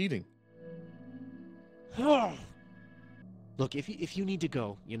she been cheating? Look, if you need to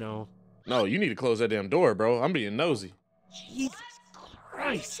go, you know. No, you need to close that damn door, bro. I'm being nosy. Jesus Christ.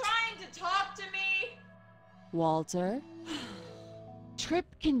 Christ! trying to talk to me? Walter? Trip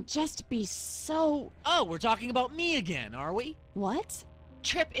can just be so... Oh, we're talking about me again, are we? What?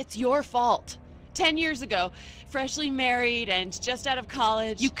 Trip, it's your fault. 10 years ago, freshly married and just out of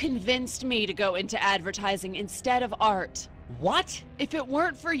college, you convinced me to go into advertising instead of art. What? If it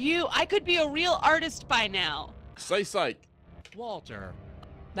weren't for you, I could be a real artist by now. Say psych. Walter,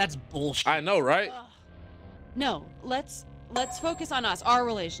 that's bullshit. I know, right? No, let's focus on us, our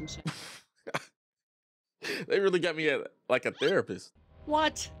relationship. They really got me at like a therapist.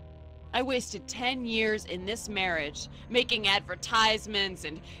 What? I wasted 10 years in this marriage, making advertisements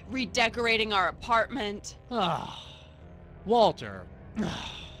and redecorating our apartment. Ah, Walter.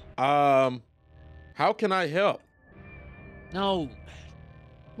 How can I help? No.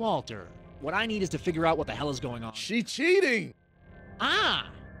 Walter, what I need is to figure out what the hell is going on. She cheating. Ah!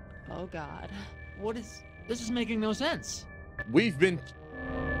 Oh, God. What is... This is making no sense. We've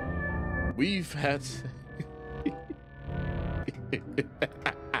had...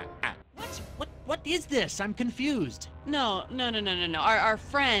 What is this? I'm confused. No. Our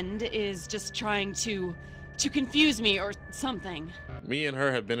friend is just trying to confuse me or something. Me and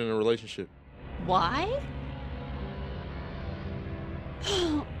her have been in a relationship. Why?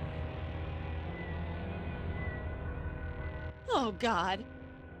 Oh, God.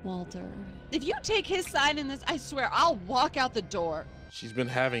 Walter, if you take his side in this, I swear I'll walk out the door. She's been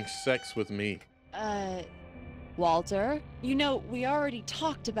having sex with me. Walter, you know, we already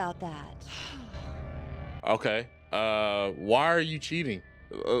talked about that. Okay. Why are you cheating?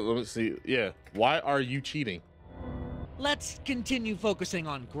 Let me see. Yeah. Why are you cheating? Let's continue focusing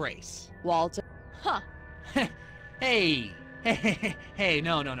on Grace. Walter. Huh. Hey,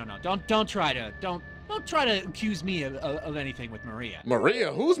 no. Don't try to accuse me of anything with Maria.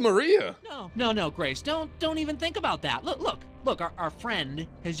 Maria? Who's Maria? No, Grace. Don't even think about that. Look. Our friend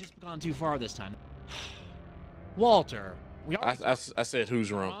has just gone too far this time. Walter, I said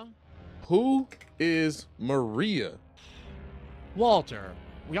who's wrong? Who is Maria? Walter,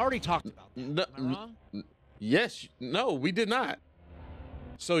 we already talked about that. Am I wrong? Yes. No, we did not.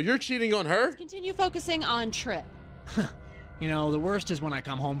 So you're cheating on her? Continue focusing on Trip. You know, the worst is when I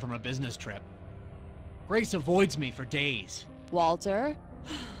come home from a business trip. Grace avoids me for days. Walter?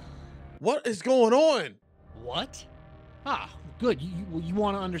 What is going on? What? Ah, good. You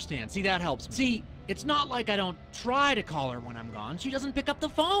want to understand. See, that helps. See, it's not like I don't try to call her when I'm gone. She doesn't pick up the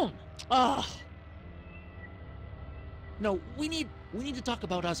phone. Ugh. No, we need to talk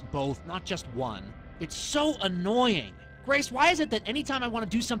about us both, not just one. It's so annoying. Grace, why is it that anytime I want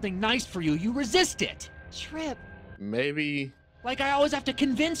to do something nice for you, you resist it? Trip. Maybe. Like I always have to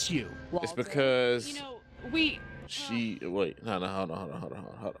convince you. Walter, it's because. You know, Wait. No,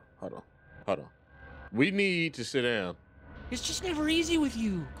 hold on. We need to sit down. It's just never easy with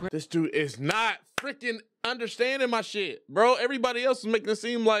you, Grace. This dude is not freaking understanding my shit, bro. Everybody else is making it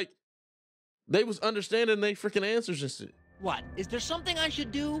seem like they was understanding they freaking answers and shit. What? Is there something I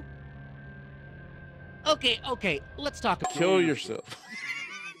should do? Okay, let's talk about Kill yourself.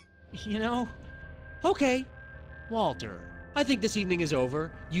 You know? Okay. Walter, I think this evening is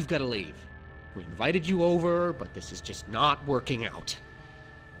over. You've got to leave. We invited you over, but this is just not working out.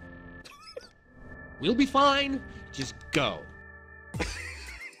 We'll be fine. Just go.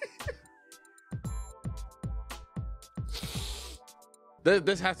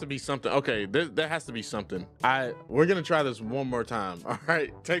 This has to be something. Okay, there has to be something. We're gonna try this one more time. All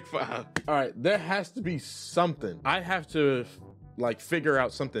right, take 5. All right, there has to be something. I have to like figure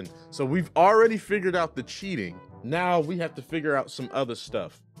out something. So we've already figured out the cheating. Now we have to figure out some other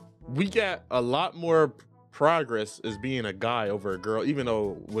stuff. We got a lot more progress as being a guy over a girl, even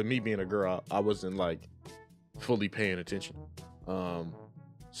though with me being a girl, I wasn't like fully paying attention.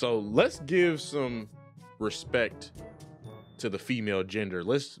 So let's give some respect to the female gender.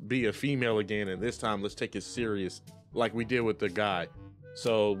 Let's be a female again, and this time let's take it serious like we did with the guy.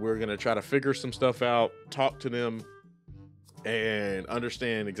 So we're gonna try to figure some stuff out, talk to them, and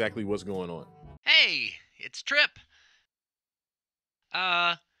understand exactly what's going on. Hey, it's Trip.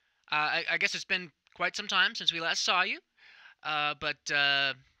 I guess it's been quite some time since we last saw you. But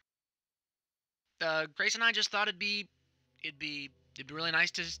Grace and I just thought it'd be really nice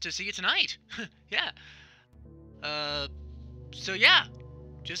to see you tonight. Yeah. So yeah,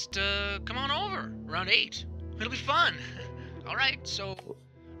 just come on over around 8. It'll be fun. All right. So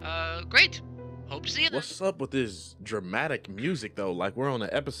great. Hope to see you then. What's up with this dramatic music though? Like we're on an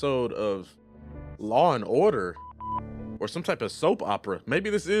episode of Law and Order. or some type of soap opera.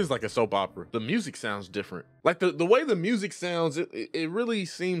 Maybe this is like a soap opera. The music sounds different. Like the way the music sounds, it really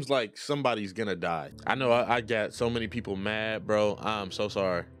seems like somebody's gonna die. I know I got so many people mad, bro. I'm so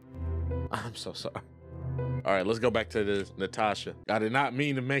sorry. I'm so sorry. All right, let's go back to this Natasha. I did not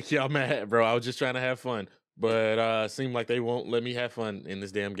mean to make y'all mad, bro. I was just trying to have fun. But seemed like they won't let me have fun in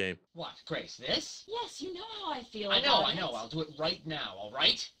this damn game. What, Grace, this? Yes, you know how I feel I about know. it. I'll do it right now, all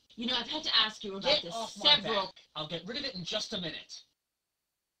right? You know, I've had to ask you about Get this off my several... back. I'll get rid of it in just a minute.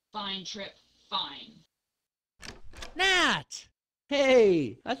 Fine, Trip, fine. Nat!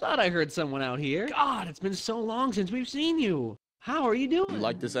 Hey, I thought I heard someone out here. God, it's been so long since we've seen you. How are you doing? You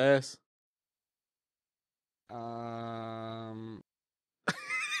like this ass? Oh my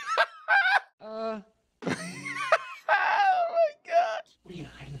god.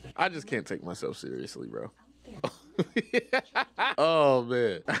 I just can't take myself seriously, bro. Oh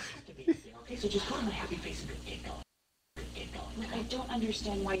man. Okay, so just put on a happy face and get going. Look, I don't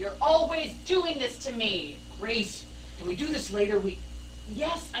understand why you're always doing this to me. Grace, can we do this later?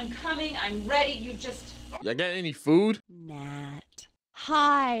 Yes, I'm coming. I'm ready. You just... Y'all got any food? Nat.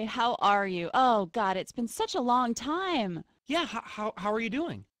 Hi, how are you? Oh, God, it's been such a long time. Yeah, how are you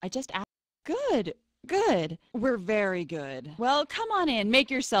doing? I just asked. Good, good. We're very good. Well, come on in.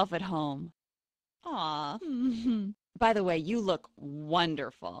 Make yourself at home. Aw. By the way, you look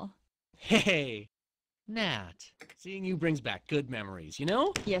wonderful. Hey, Nat. Seeing you brings back good memories, you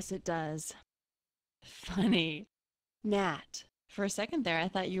know? Yes, it does. Funny. Nat, for a second there, I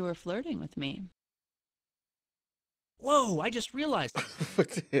thought you were flirting with me. Whoa, I just realized. What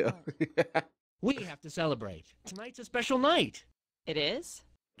the hell? We have to celebrate. Tonight's a special night. It is?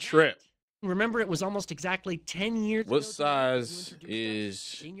 Trip. Remember, it was almost exactly 10 years ago. What size is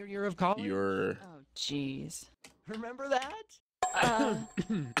senior year of college? your... Oh, jeez. Remember that?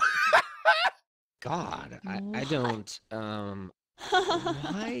 God, I don't,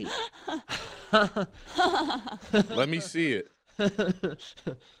 why? Let me see it.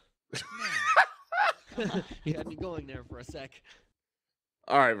 You had me going there for a sec.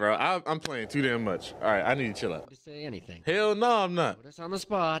 All right, bro. I'm playing too damn much. All right, I need to chill out. To say anything. Hell no, I'm not. Put us on the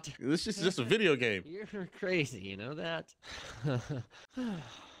spot. This is just a video game. You're crazy, you know that?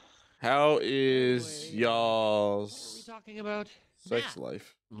 How is Anyway, what were we y'all's talking about? sex Nat,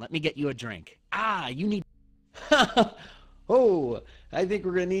 life? let me get you a drink. Ah, you need... Oh, I think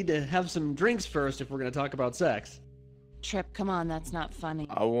we're gonna need to have some drinks first if we're gonna talk about sex. Trip, come on, that's not funny.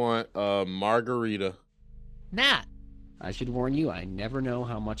 I want a margarita. Nat, I should warn you, I never know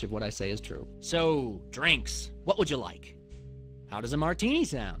how much of what I say is true. So, drinks. What would you like? How does a martini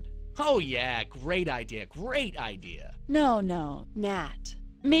sound? Oh yeah, great idea, great idea. No, Nat.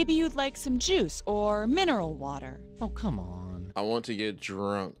 Maybe you'd like some juice or mineral water. Oh, come on. I want to get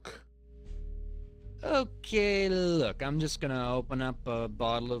drunk. Okay, look, I'm just gonna open up a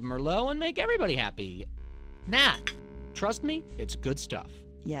bottle of Merlot and make everybody happy. Nat, trust me, it's good stuff.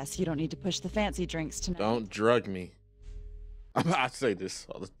 Yes, you don't need to push the fancy drinks tonight. Don't drug me. I say this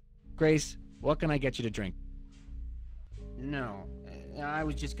all the Grace, what can I get you to drink? No, I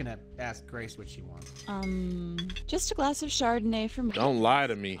was just gonna ask Grace what she wants. Just a glass of Chardonnay for me. Don't lie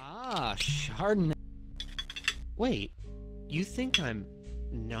to me. Ah, Chardonnay. Wait, you think I'm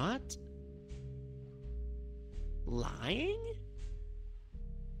not lying?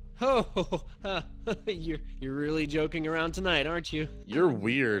 Oh, you're really joking around tonight, aren't you? You're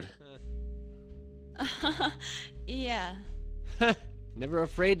weird. Yeah. Never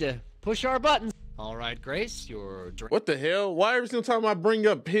afraid to push our buttons. All right, Grace, your drink. What the hell? Why every single time I bring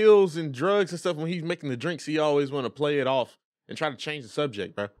up pills and drugs and stuff when he's making the drinks, he always want to play it off and try to change the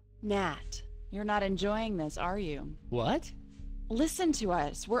subject, bro? Nat, you're not enjoying this, are you? What? Listen to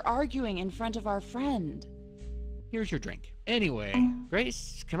us. We're arguing in front of our friend. Here's your drink. Anyway,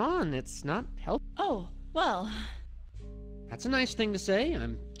 Grace, come on, it's not help. Oh, well. That's a nice thing to say.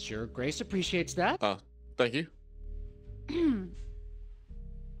 I'm sure Grace appreciates that. Oh, thank you.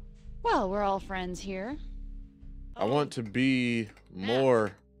 Well, we're all friends here. I want to be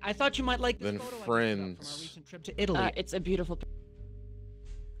more I thought you might like this than photo I took from our friends. recent trip to Italy. It's a beautiful...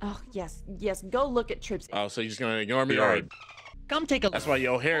 Oh, yes, go look at Tripp's... Oh, so you're just gonna ignore me? All right. Come take a look. That's why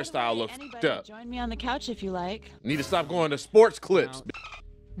your hairstyle looks fucked Anybody, up. join me on the couch if you like. Need to stop going to sports clips.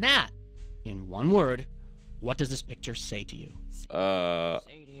 Nat, in one word, what does this picture say to you?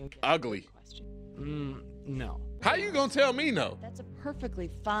 Ugly. No. How you gonna tell me no? That's a perfectly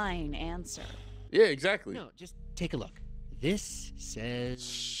fine answer. Yeah, exactly. No, just take a look. This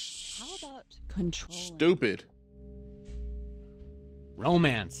says... How about control? Stupid.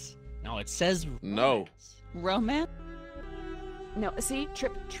 Romance. No, it says No. Romance? No, see,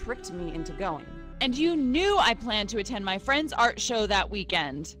 Tripp tricked me into going. And you knew I planned to attend my friend's art show that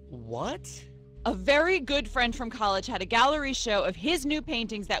weekend. What? A very good friend from college had a gallery show of his new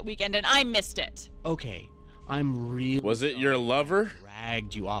paintings that weekend, and I missed it. Okay, I'm really Was it your lover?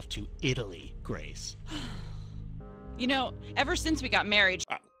 dragged you off to Italy, Grace. You know, ever since we got married,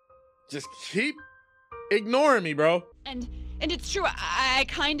 Just keep ignoring me, bro. and it's true, I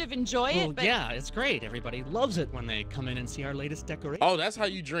kind of enjoy Well, it, but... yeah, it's great. Everybody loves it when they come in and see our latest decoration. Oh, that's how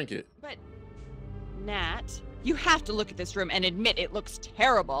you drink it. But, Nat, you have to look at this room and admit it looks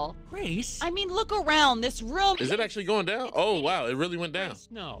terrible. Grace? I mean, look around. This room... Is it actually going down? Oh, wow, it really went down. Grace,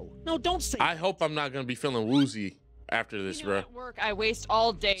 no, don't say. I hope I'm not going to be feeling woozy after this, You know, bro. at work, I waste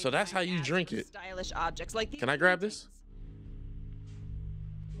all day... So that's how trying to you add drink some it. Stylish objects like these Can I grab this? paintings.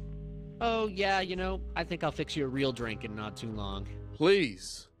 Oh, yeah, you know, I think I'll fix you a real drink in not too long.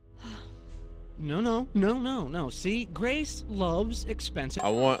 Please. No. See, Grace loves expensive. I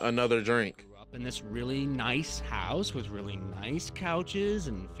want another drink. Grew up in this really nice house with really nice couches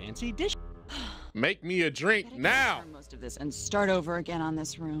and fancy dishes. Make me a drink Gotta now. confirm most of this and start over again on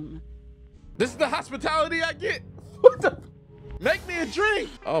this room. This is the hospitality I get. What the? Make me a drink.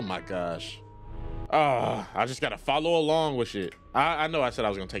 Oh my gosh. I just gotta follow along with shit. I know I said I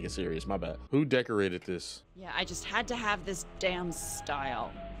was gonna take it serious. My bad. Who decorated this? Yeah, I just had to have this damn style.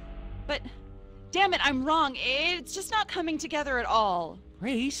 But, damn it, I'm wrong. It's just not coming together at all.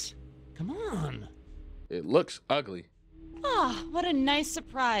 Grace, come on. It looks ugly. Ah, what a nice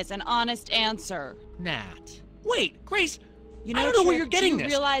surprise, an honest answer. Nat. Wait, Grace, You know, I don't know where Tripp, you're getting do you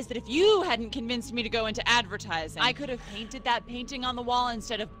this. realize that if you hadn't convinced me to go into advertising, I could have painted that painting on the wall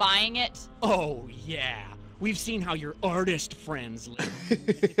instead of buying it? Oh, yeah. We've seen how your artist friends live.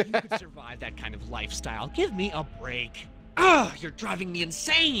 If you could survive that kind of lifestyle, give me a break. Ugh, you're driving me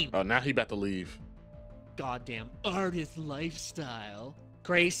insane. Oh, now he about to leave. Goddamn artist lifestyle.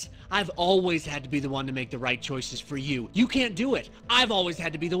 Grace, I've always had to be the one to make the right choices for you. You can't do it. I've always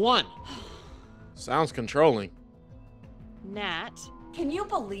had to be the one. Sounds controlling. Nat, Can you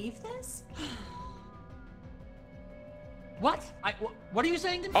believe this? What? What are you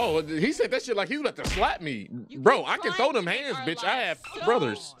saying to me? Oh, he said that shit like he was about to slap me. Bro, I can throw them hands, bitch. I have so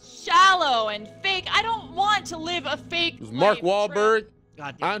brothers. shallow and fake. I don't want to live a fake It was Mark life, Tripp. Wahlberg,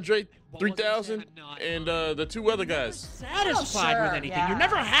 Goddamn. Andre What was it 3000, said? No, and the two other guys. Satisfied Oh, with sure, anything. yeah. You're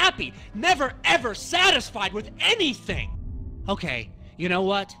never happy. Never, ever satisfied with anything. Okay, you know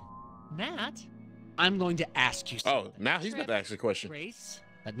what? Nat, I'm going to ask you something. Oh, now he's about to ask a question. Grace,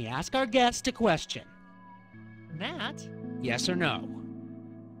 let me ask our guest a question. Nat, yes or no?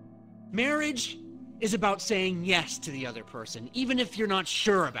 Marriage is about saying yes to the other person, even if you're not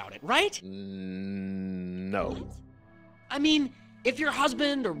sure about it, right? No. I mean, if your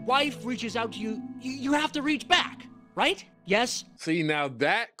husband or wife reaches out to you, you have to reach back, right? Yes? See, now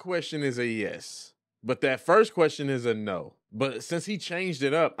that question is a yes, but that first question is a no. But since he changed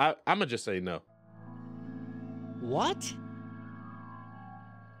it up, I'm going to just say no. What?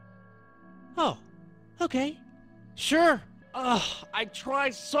 Oh, okay. Sure. Ugh, I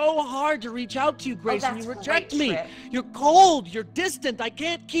tried so hard to reach out to you, Grace, and that's you reject great, me. Tripp. You're cold, you're distant. I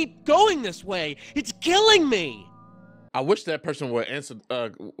can't keep going this way. It's killing me. I wish that person would answer,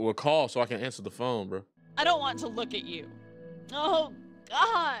 would call so I can answer the phone, bro. I don't want to look at you. Oh,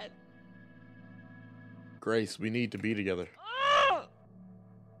 God. Grace, we need to be together. Ah!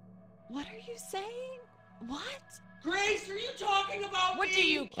 What are you saying? What? Grace, are you talking about What me? do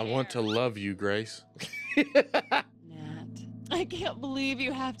you I want to love you, Grace. Nat, I can't believe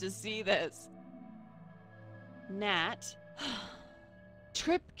you have to see this. Nat,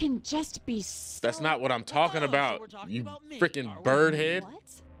 Tripp can just be so... That's not what I'm talking Oh, so about, we're talking you about me, freaking are we? birdhead. What?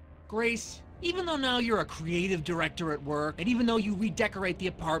 Grace, even though now you're a creative director at work, and even though you redecorate the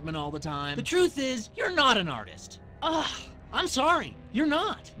apartment all the time, the truth is, you're not an artist. Ugh, I'm sorry, you're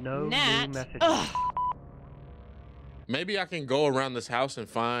not. No Nat, new messages. ugh. Maybe I can go around this house and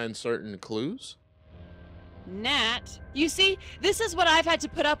find certain clues. Nat, you see, this is what I've had to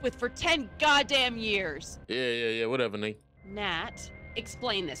put up with for 10 goddamn years. Yeah, whatever, Nate. Nat,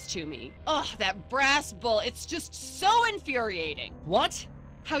 explain this to me. Ugh, that brass bull, it's just so infuriating. What?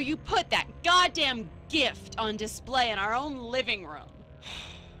 How you put that goddamn gift on display in our own living room.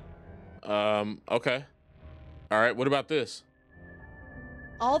 Okay. All right, what about this?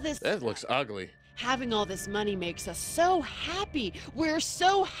 All this... That looks ugly. Having all this money makes us so happy. We're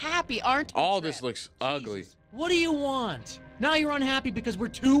so happy, aren't we? All Tripp? this looks ugly. What do you want? Now you're unhappy because we're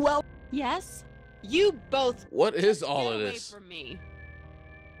too well. Yes? You both What is just all get of away this? from me.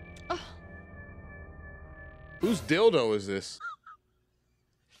 Ugh. Whose dildo is this?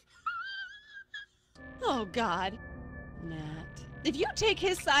 Oh, God. Nat. If you take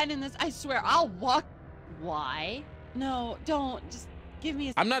his side in this, I swear I'll walk. Why? No, don't. Just give me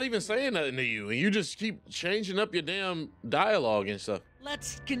a. I'm not even saying nothing to you, and you just keep changing up your damn dialogue and stuff.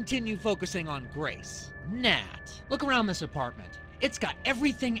 Let's continue focusing on Grace. Nat, look around this apartment. It's got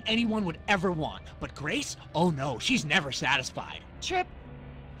everything anyone would ever want. But Grace? Oh no, she's never satisfied. Trip.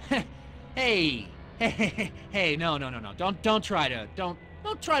 Hey, no. Don't try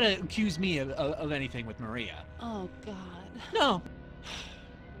to accuse me of anything with Maria. Oh God. No.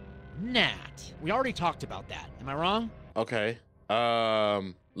 Nat, we already talked about that. Am I wrong? Okay.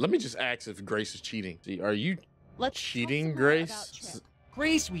 Let me just ask if Grace is cheating. See, are you cheating, Grace?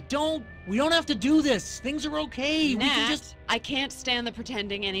 Grace, we don't have to do this. Things are okay. Nat, we can just. I can't stand the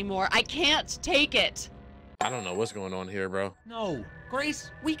pretending anymore. I can't take it. I don't know what's going on here, bro. No, Grace,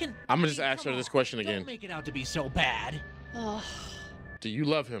 we can. I'm gonna just ask her this question again. Don't make it out to be so bad. Oh. Do you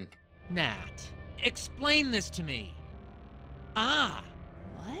love him? Nat, explain this to me. Ah.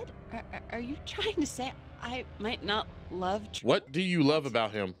 What? Are you trying to say I might not love? What do you love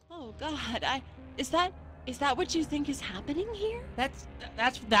about him? Oh God, is that what you think is happening here? That's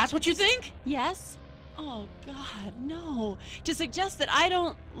what you think? Yes. Oh God, no. To suggest that I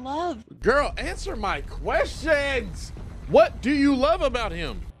don't love. Girl, answer my questions. What do you love about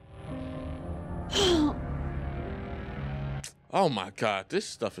him? Oh my God, this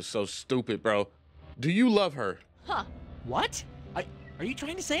stuff is so stupid, bro. Do you love her? Huh? What? Are you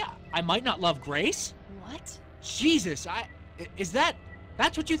trying to say I might not love Grace? What? Jesus,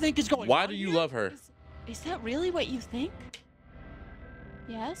 that's what you think is going on? Why do you love her? Is that really what you think?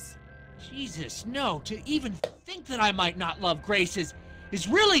 Yes? Jesus, no. To even think that I might not love Grace is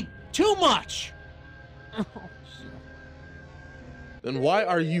really too much. Then why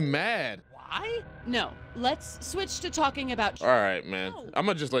are you mad? Why? No. Let's switch to talking about. All right, man. No. I'm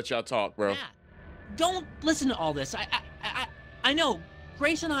gonna just let y'all talk, bro. Matt, don't listen to all this. I know.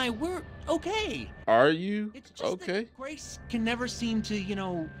 Grace and we're okay. Are you It's just okay? that Grace can never seem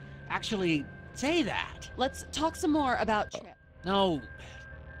to, actually say that. Let's talk some more about Trip. No,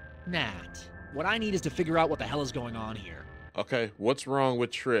 Nat. What I need is to figure out what the hell is going on here. Okay, what's wrong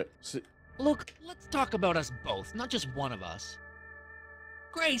with Trip? Look, let's talk about us both, not just one of us.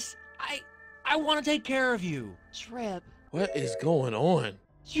 Grace, I want to take care of you. Trip. What is going on?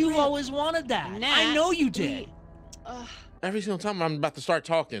 You've always wanted that. Nat, I know you did. Every single time I'm about to start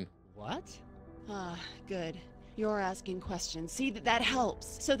talking. What? Good. You're asking questions. See, that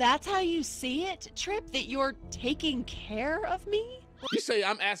helps. So that's how you see it, Trip? That you're taking care of me? You say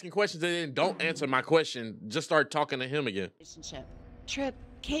I'm asking questions and then don't answer my question. Just start talking to him again. Relationship. Trip,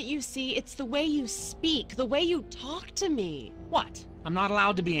 can't you see? It's the way you speak, the way you talk to me. What? I'm not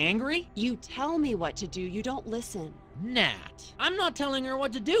allowed to be angry? You tell me what to do. You don't listen. Nat, I'm not telling her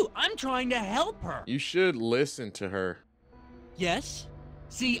what to do. I'm trying to help her. You should listen to her. Yes?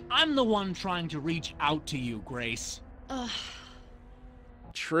 See, I'm the one trying to reach out to you, Grace.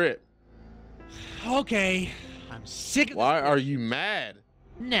 Trip. Okay, I'm sick of Why are you mad?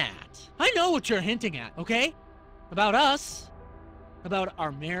 Nat, I know what you're hinting at, okay? About us. About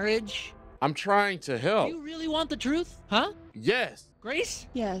our marriage. I'm trying to help. Do you really want the truth, huh? Yes. Grace?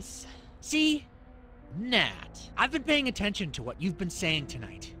 Yes. See, Nat, I've been paying attention to what you've been saying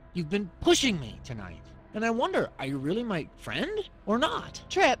tonight. You've been pushing me tonight. And I wonder, are you really my friend or not?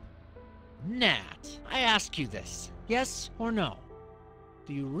 Trip. Nat, I ask you this, yes or no?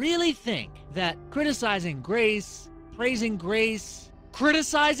 Do you really think that criticizing Grace, praising Grace,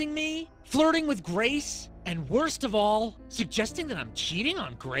 criticizing me, flirting with Grace, and worst of all, suggesting that I'm cheating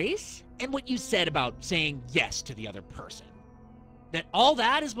on Grace? And what you said about saying yes to the other person? That all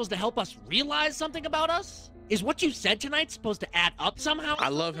that is supposed to help us realize something about us? Is what you said tonight supposed to add up somehow? I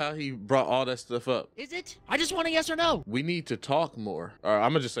love how he brought all that stuff up. Is it? I just want a yes or no. We need to talk more.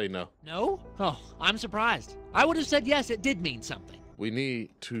 I'm gonna just say no. No? Oh, I'm surprised. I would have said yes, it did mean something. We need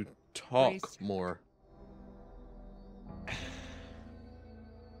to talk Grace. more.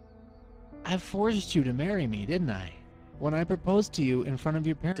 I forced you to marry me, didn't I? When I proposed to you in front of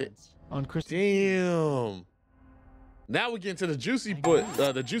your parents on Christmas. Damn. Now we get into the juicy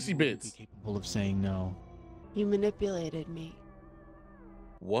the juicy bits. Capable of saying no. You manipulated me.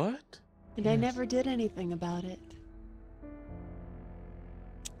 What? And I never did anything about it.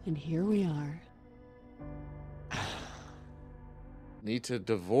 And here we are. Need to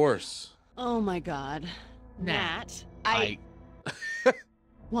divorce. Oh my God. Nat,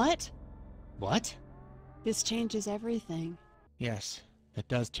 What? What? This changes everything. Yes, it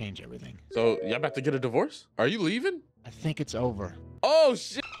does change everything. So y'all about to get a divorce? Are you leaving? I think it's over. Oh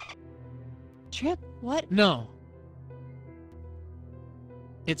shit. Trip, what? No.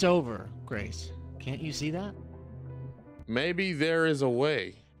 It's over, Grace. Can't you see that? Maybe there is a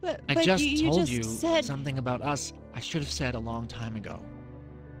way. But I just you told just you said something about us I should have said a long time ago.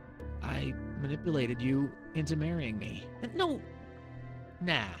 I manipulated you into marrying me. No,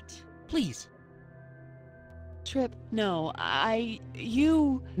 Nat, please. Trip. No,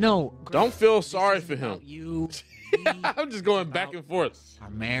 you. No, Don't feel this sorry isn't for him. about You. I'm just going back and forth. Our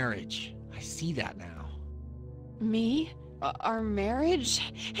marriage. I see that now. Me? Our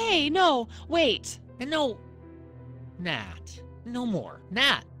marriage? Hey, no, wait. And no, Nat, no more.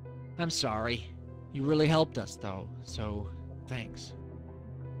 Nat, I'm sorry. You really helped us, though, so thanks.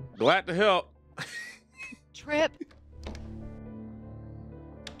 Glad to help. Trip.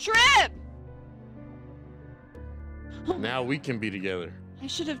 Trip! Now we can be together. I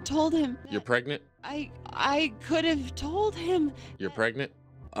should have told him. You're pregnant? I could have told him. You're pregnant?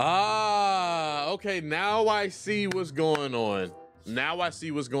 Ah, okay. Now I see what's going on. Now I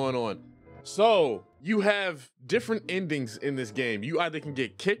see what's going on. So you have different endings in this game. You either can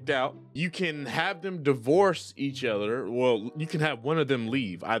get kicked out, you can have them divorce each other. Well, you can have one of them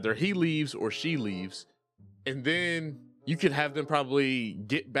leave. Either he leaves or she leaves. And then you could have them probably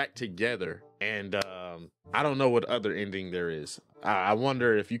get back together. And I don't know what other ending there is. I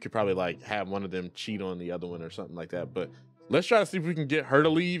wonder if you could probably like have one of them cheat on the other one or something like that. But let's try to see if we can get her to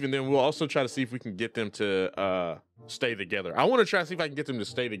leave, and then we'll also try to see if we can get them to stay together. I want to try to see if I can get them to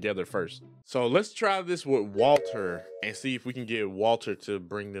stay together first. So let's try this with Walter and see if we can get Walter to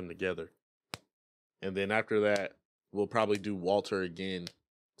bring them together. And then after that, we'll probably do Walter again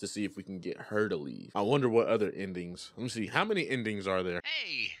to see if we can get her to leave. I wonder what other endings. Let me see. How many endings are there?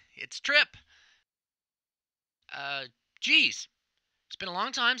 Hey, it's Trip. Geez. It's been a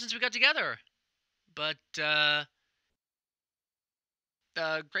long time since we got together. But,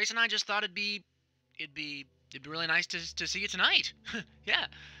 Grace and I just thought it'd be really nice to see you tonight. Yeah.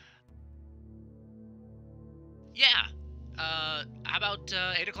 Yeah. How about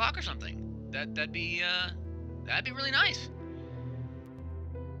 8 o'clock or something? That'd be really nice.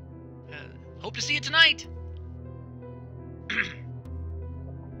 Hope to see you tonight.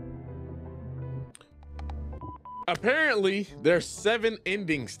 Apparently, there's 7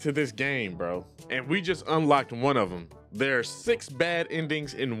 endings to this game, bro. And we just unlocked one of them. There are 6 bad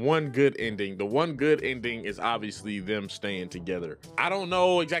endings and 1 good ending. The 1 good ending is obviously them staying together. I don't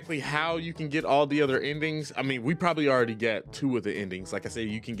know exactly how you can get all the other endings. I mean, we probably already got 2 of the endings. Like I said,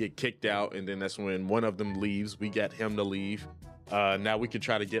 you can get kicked out, and then that's when one of them leaves. We got him to leave. Now we could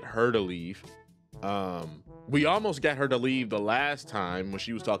try to get her to leave. We almost got her to leave the last time when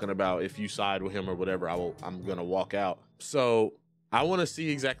she was talking about if you side with him or whatever, I'm gonna walk out. So I want to see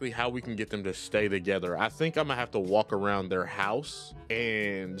exactly how we can get them to stay together. I think I'm gonna have to walk around their house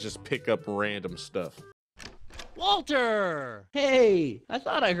and just pick up random stuff. Walter! Hey, I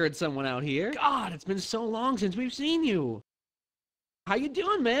thought I heard someone out here. God, it's been so long since we've seen you. How you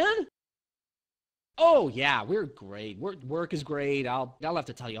doing, man? Oh, yeah, we're great. Work is great. I'll have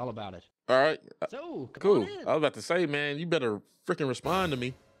to tell you all about it. All right. So, come Cool. on in. I was about to say, man, you better freaking respond to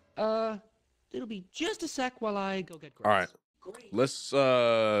me. It'll be just a sec while I go get Grace. All right. Great. Let's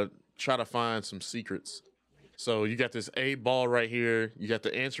try to find some secrets. So you got this 8 ball right here. You got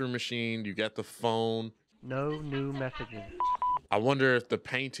the answering machine. You got the phone. No new messages. I wonder if the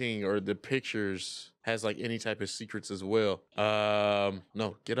painting or the pictures has like any type of secrets as well.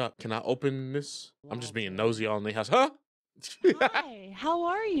 No, get up. Can I open this? I'm just being nosy all in the house. Huh? Hi, how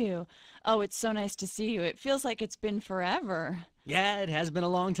are you? Oh, it's so nice to see you. It feels like it's been forever. Yeah, it has been a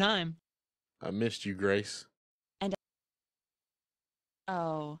long time. I missed you, Grace.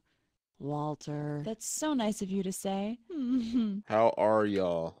 Oh, Walter. That's so nice of you to say. How are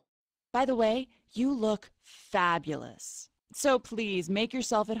y'all? By the way, you look fabulous. So please, make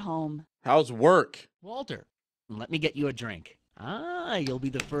yourself at home. How's work? Walter, let me get you a drink. Ah, you'll be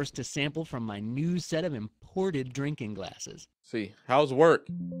the first to sample from my new set of imported drinking glasses. See, how's work?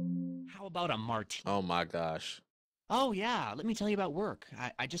 How about a martini? Oh my gosh. Oh, yeah, let me tell you about work.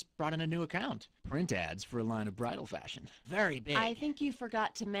 I just brought in a new account. Print ads for a line of bridal fashion. Very big. I think you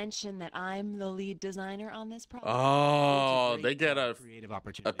forgot to mention that I'm the lead designer on this project. Oh, they got a creative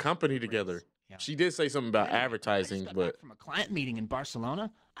opportunity. company together. Yeah. She did say something about Yeah, advertising, I just got but back from a client meeting in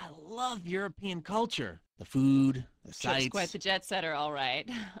Barcelona. I love European culture. The food, the Trip's sights. quite the jet setter, all right.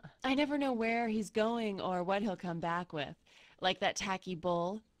 I never know where he's going or what he'll come back with. Like that tacky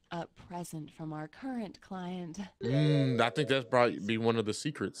bull, a present from our current client. I think that's probably be one of the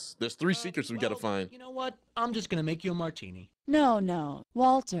secrets. There's 3 secrets we gotta find. You know what? I'm just gonna make you a martini. No,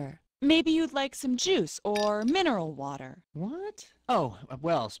 Walter. Maybe you'd like some juice or mineral water. What? Oh,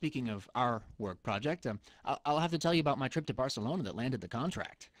 well, speaking of our work project, I'll have to tell you about my trip to Barcelona that landed the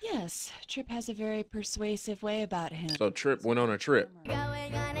contract. Yes, Trip has a very persuasive way about him. So Trip went on a trip.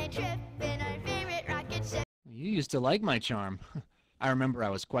 Going on a trip in our favorite rocket ship. You used to like my charm. I remember I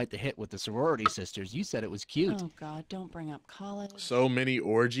was quite the hit with the sorority sisters. You said it was cute. Oh, God, don't bring up college. So many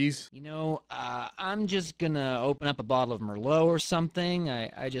orgies. You know, I'm just gonna open up a bottle of Merlot or something.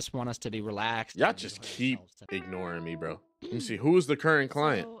 I just want us to be relaxed. Y'all just keep ignoring me, bro. Let me see. Who's the current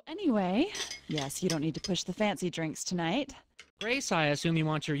client? So, anyway, yes, you don't need to push the fancy drinks tonight. Grace, I assume you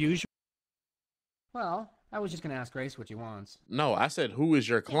want your usual... Well, I was just gonna ask Grace what she wants. No, I said who is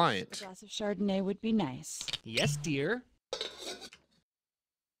your Yes, client? a glass of Chardonnay would be nice. Yes, dear.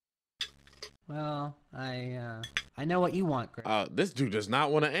 Well, I know what you want, Grace. This dude does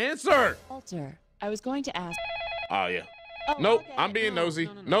not want to answer. Walter, I was going to ask... Oh, yeah. Oh, Nope, okay. I'm being nosy.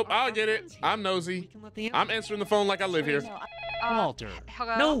 No. Nope, I'll get it. I'm nosy. I'm answering the phone like I live here. Walter.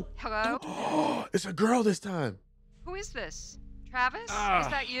 Hello? No. Hello? Oh, it's a girl this time. Who is this? Travis? Is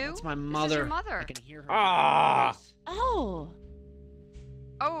that you? That's my This is mother. your mother. I can hear her. Ah. Oh,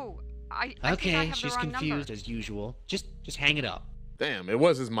 Oh, I think I Okay, have she's the wrong confused number. as usual. Just hang it up. Damn, it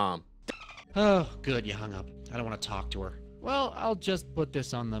was his mom. Oh, good, you hung up. I don't want to talk to her. Well, I'll just put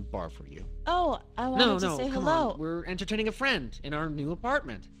this on the bar for you. oh, I wanted to say come hello. on. We're entertaining a friend in our new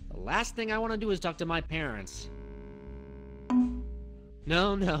apartment. The last thing I want to do is talk to my parents.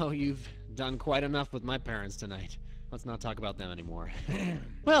 No, you've done quite enough with my parents tonight. Let's not talk about them anymore.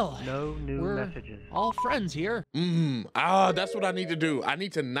 Well, No new we're messages. all friends here. That's what I need to do. I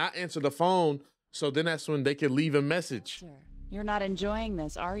need to not answer the phone, so then that's when they can leave a message. Sir, you're not enjoying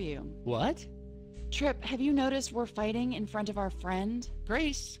this, are you? What? Trip, have you noticed we're fighting in front of our friend?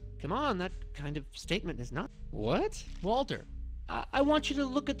 Grace, come on, that kind of statement is not... What? Walter, I want you to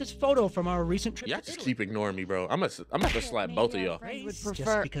look at this photo from our recent trip Y'all to just Italy. keep ignoring me, bro. I'm gonna have to slap Maybe both of our y'all. friend would Grace, prefer...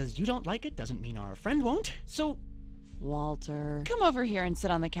 just because you don't like it doesn't mean our friend won't. So, Walter, come over here and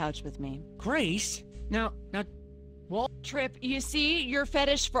sit on the couch with me. Grace, now, Trip, you see, your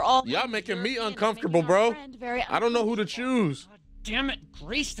fetish for all... Y'all making me European is uncomfortable, making our bro. friend very I don't know who to uncomfortable. choose. damn it,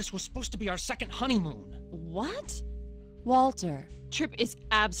 Grace, this was supposed to be our second honeymoon. What? Walter, Trip is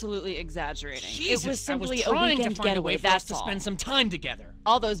absolutely exaggerating. Jesus, it was simply I was trying a weekend to find a getaway, way for us that's to all. spend some time together.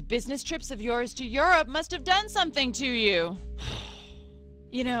 All those business trips of yours to Europe must have done something to you.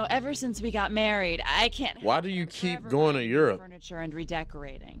 You know, ever since we got married, I can't... Why do you keep going to Europe? Furniture and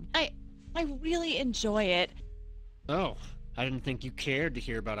redecorating. I really enjoy it. Oh, I didn't think you cared to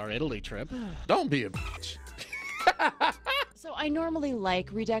hear about our Italy trip. Don't be a bitch. So I normally like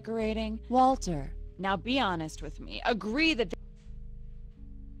redecorating. Walter, now be honest with me. Agree that...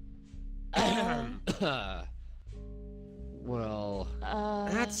 Well,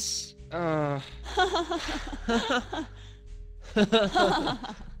 that's,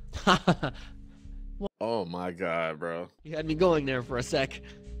 Oh my god, bro. You had me going there for a sec.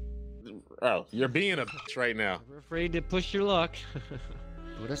 Oh, you're being a bitch right now. We're afraid to push your luck.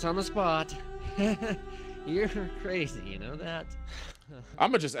 Put us on the spot. You're crazy, you know that?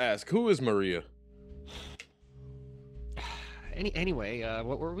 I'ma just ask, who is Maria? Anyway,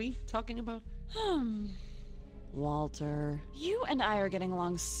 what were we talking about? Walter, you and I are getting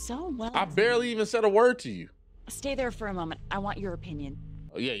along so well. I barely even said a word to you. Stay there for a moment. I want your opinion.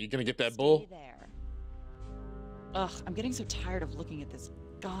 Oh yeah, you gonna get that bull? Stay there. Ugh, I'm getting so tired of looking at this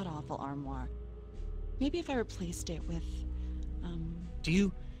god-awful armoire. Maybe if I replaced it with, Do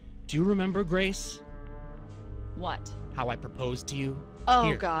you remember, Grace? what? How I proposed to you? Oh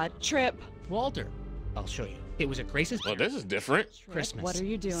Here. God, Trip. Walter, I'll show you. It was at Grace's Well, this is different. Trip, Christmas. what are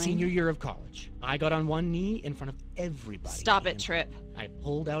you doing? Senior year of college. I got on one knee in front of everybody. Stop it, and Trip. I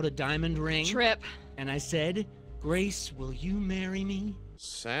pulled out a diamond ring. Trip. And I said, Grace, will you marry me?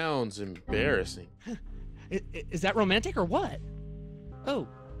 Sounds embarrassing. Is that romantic or what? Oh,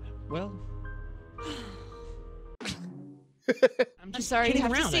 well. I'm just sorry you kidding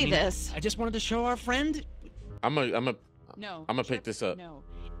have to around. see this. I just wanted to show our friend. I'm No. gonna pick this up. No.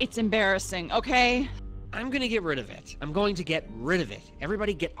 It's embarrassing, okay? I'm gonna get rid of it. I'm going to get rid of it.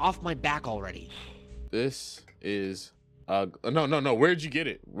 Everybody get off my back already. This is no. Where'd you get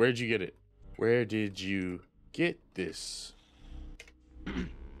it? Where'd you get it? Where did you get this?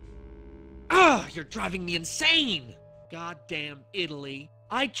 You're driving me insane. Goddamn Italy.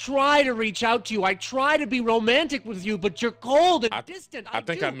 I try to reach out to you. I try to be romantic with you, but you're cold and distant. I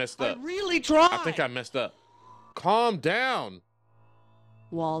think I messed up. I really try. I think I messed up. Calm down.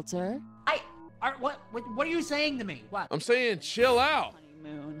 Walter. What are you saying to me? What? I'm saying chill out.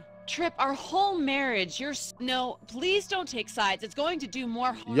 Honeymoon. Trip, our whole marriage, no, please don't take sides. It's going to do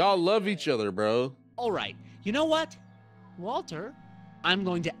more harm. Y'all love each other, bro. All right. You know what? Walter, I'm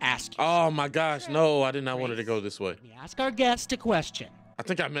going to ask you. Oh my gosh, no, I did not want it to go this way. Let me ask our guest a question. I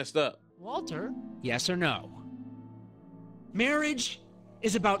think I messed up. Walter, yes or no? Marriage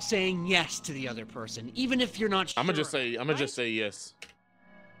is about saying yes to the other person, even if you're not sure. I'm gonna just say yes.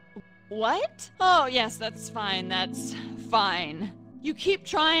 What? Oh, yes, that's fine. That's fine. You keep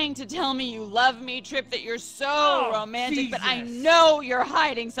trying to tell me you love me, Trip, that you're so romantic, but I know you're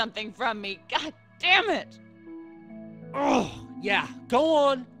hiding something from me. God damn it. Oh, yeah, go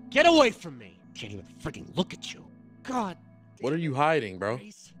on. Get away from me. Can't even freaking look at you. God. What are you hiding, bro?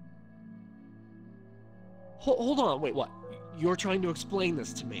 Hold on, wait, what? You're trying to explain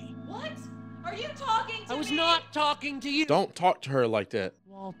this to me. What? Are you talking to me? I was not talking to you. Don't talk to her like that.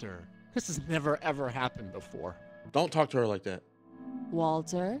 Walter, this has never ever happened before. Don't talk to her like that.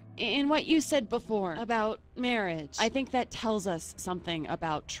 Walter, in what you said before about marriage, I think that tells us something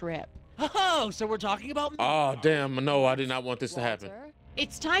about Trip. Oh, so we're talking about... Oh, damn, no, I did not want this to happen.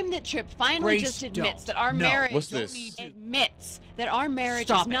 It's time that Trip finally Grace, just admits don't. that our No. marriage... What's this? Admits that our marriage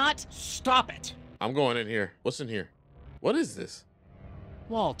Stop is it. not... Stop it. I'm going in here. What's in here? What is this?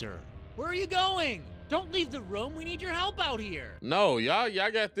 Walter, where are you going? Don't leave the room. We need your help out here. No, y'all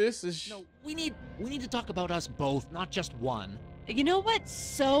got this. No, we need to talk about us both, not just one. You know what's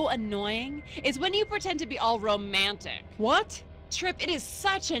so annoying? Is when you pretend to be all romantic. What? Trip, it is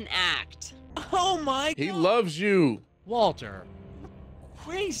such an act. Oh my He God. loves you. Walter,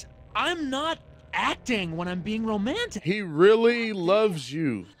 Grace, I'm not acting when I'm being romantic. He really loves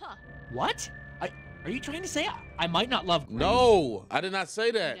you. What? Are you trying to say I might not love Grace? No, I did not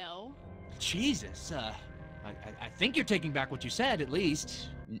say that. No. Jesus, I think you're taking back what you said, at least.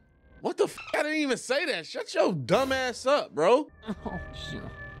 What the f? I didn't even say that. Shut your dumb ass up, bro. Oh,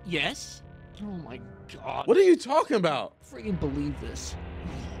 sure. Yes? Oh my God. What are you talking about? Freaking believe this.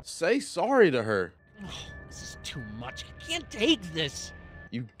 Say sorry to her. Oh, this is too much. I can't take this.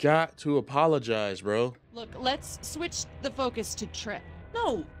 You got to apologize, bro. Look, let's switch the focus to Trip.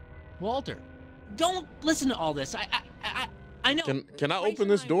 No, Walter, don't listen to all this. I know. Can I Grace open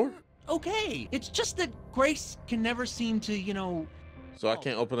and this I door? were okay. It's just that Grace can never seem to, you know. So I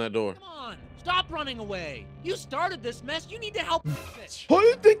can't open that door. Come on, stop running away. You started this mess. You need to help fix it. Who do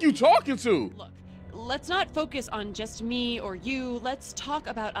you think you talking to? Look, let's not focus on just me or you. Let's talk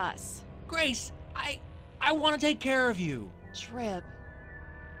about us. Grace, I want to take care of you. Trip.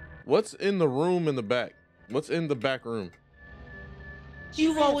 What's in the room in the back? What's in the back room?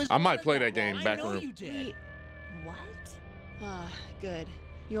 You've always. I might play that game, I back know room. you did. Wait, what? Ah, good.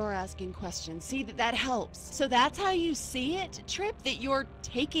 You're asking questions. See, that helps. So that's how you see it, Trip? That you're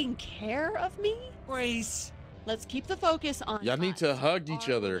taking care of me? Grace. Let's keep the focus on Y'all need to hug each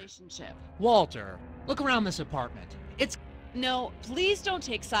our other. relationship. Walter, look around this apartment. It's. No, please don't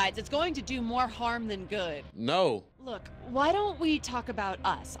take sides. It's going to do more harm than good. No. Look, why don't we talk about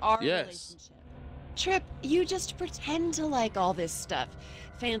us, our Yes. relationship? Trip, you just pretend to like all this stuff.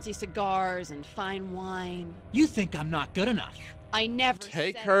 Fancy cigars and fine wine. You think I'm not good enough? I never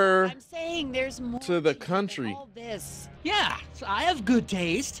Take said her that. I'm saying there's more to the you than country. all this. Yeah, I have good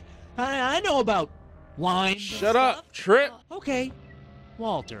taste. I know about wine. and Shut up, stuff. Trip. Okay,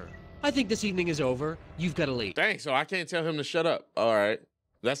 Walter. I think this evening is over. You've got to leave. Dang, so I can't tell him to shut up. All right.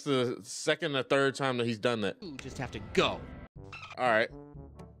 That's the second or third time that he's done that. You just have to go. All right.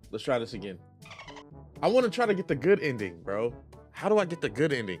 Let's try this again. I want to try to get the good ending, bro. How do I get the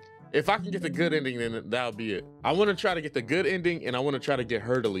good ending? If I can get the good ending, then that'll be it. I want to try to get the good ending, and I want to try to get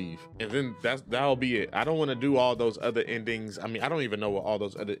her to leave. And then that'll be it. I don't want to do all those other endings. I mean, I don't even know what all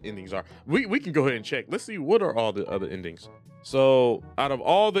those other endings are. We can go ahead and check. Let's see, what are all the other endings? So out of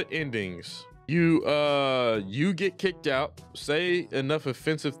all the endings, you get kicked out, say enough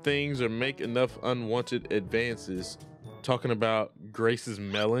offensive things, or make enough unwanted advances. Talking about Grace's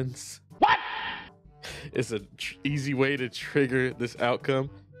melons. What? It's a easy way to trigger this outcome.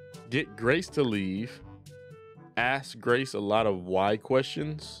 Get Grace to leave. Ask Grace a lot of why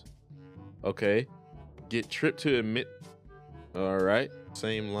questions. Okay. Get Trip to admit. All right.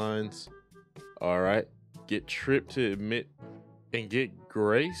 Same lines. All right. Get Trip to admit and get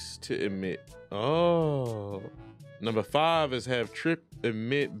Grace to admit. Oh. Number 5 is have Trip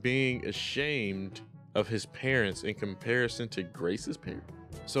admit being ashamed of his parents in comparison to Grace's parents.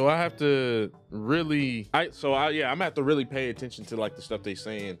 So I have to really, I'm gonna have to really pay attention to like the stuff they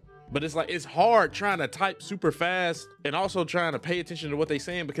saying. But it's like, it's hard trying to type super fast and also trying to pay attention to what they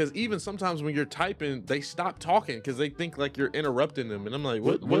saying, because even sometimes when you're typing, they stop talking because they think like you're interrupting them. And I'm like,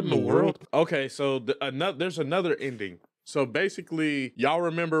 what in the world? Okay, so there's another ending. So basically, y'all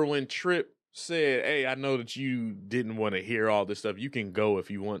remember when Trip said, hey, I know that you didn't want to hear all this stuff. You can go if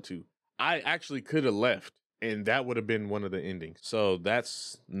you want to. I actually could have left, and that would have been one of the endings. So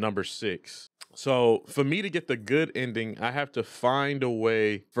that's number 6. So for me to get the good ending, I have to find a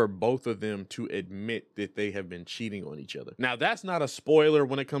way for both of them to admit that they have been cheating on each other. Now, that's not a spoiler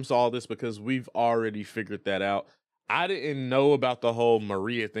when it comes to all this because we've already figured that out. I didn't know about the whole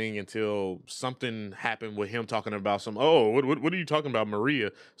Maria thing until something happened with him talking about what are you talking about,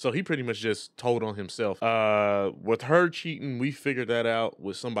 Maria? So he pretty much just told on himself. With her cheating, we figured that out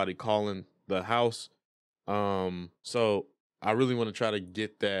with somebody calling the house. So I really want to try to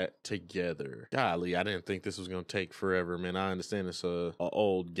get that together. Golly, I didn't think this was going to take forever, man. I understand it's a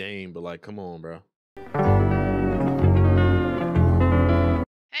old game, but like, come on, bro.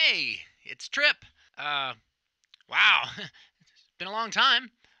 Hey, it's Trip. Wow, it's been a long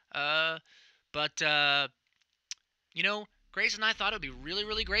time. You know, Grace and I thought it would be really,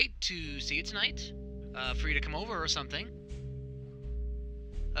 really great to see you tonight. For you to come over or something.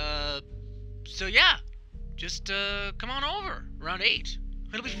 So yeah, just come on over around 8.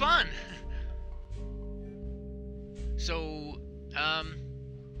 It'll be fun. So,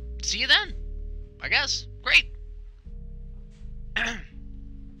 see you then, I guess. Great.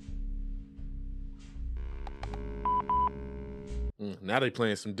 Now they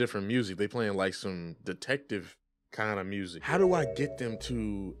playing some different music. They playing like some detective kind of music. How do I get them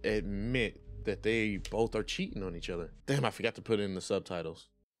to admit that they both are cheating on each other? Damn, I forgot to put in the subtitles.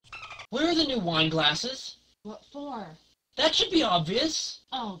 Where are the new wine glasses? What for? That should be obvious.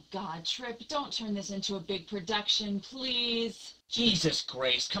 Oh, God, Trip, don't turn this into a big production, please. Jesus,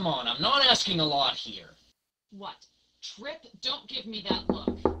 Grace, come on. I'm not asking a lot here. What? Trip, don't give me that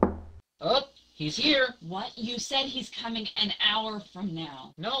look. Oh, he's here. What? You said he's coming an hour from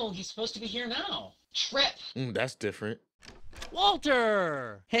now. No, he's supposed to be here now. Trip. That's different.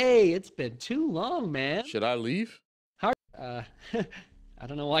 Walter! Hey, it's been too long, man. Should I leave? I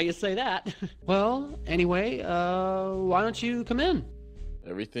don't know why you say that. Well, anyway, why don't you come in?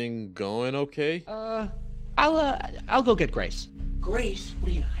 Everything going okay? I'll go get Grace. Grace? What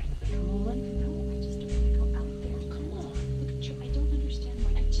are you hiding the bedroom? No, I just don't want to go out there. Come on. Look at Trip, I don't understand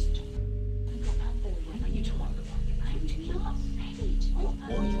why. I just don't want to go out there. Why don't you talk about it? I'm not ready to go out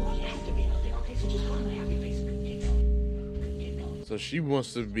there. You have to be out there, okay? So just put on a happy face and get going. So she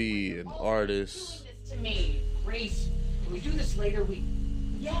wants to be an artist. Doing this to me, Grace. Can we do this later?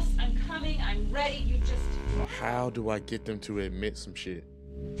 Yes, I'm coming. I'm ready. You just... How do I get them to admit some shit?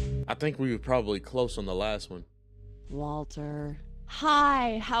 I think we were probably close on the last one. Walter.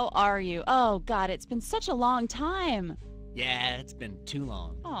 Hi, how are you? Oh, God, it's been such a long time. Yeah, it's been too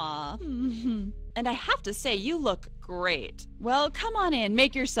long. Aw. And I have to say, you look great. Well, come on in.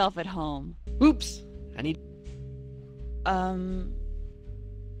 Make yourself at home. Oops. I need...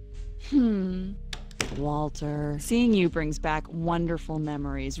 Walter, seeing you brings back wonderful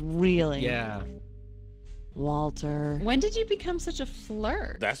memories, really. Yeah. Walter. When did you become such a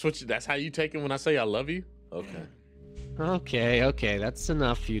flirt? That's how you take it when I say I love you? Okay. Okay, that's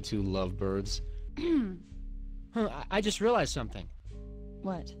enough, you two lovebirds. I just realized something.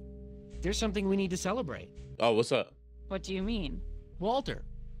 What? There's something we need to celebrate. Oh, what's up? What do you mean? Walter,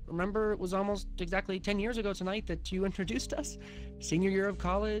 remember it was almost exactly 10 years ago tonight that you introduced us? Senior year of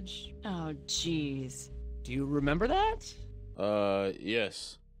college? Oh, jeez. Do you remember that?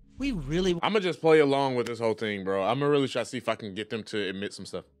 Yes. We really... I'm gonna just play along with this whole thing, bro. I'm gonna really try to see if I can get them to admit some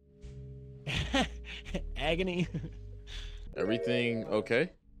stuff. Agony. Everything okay?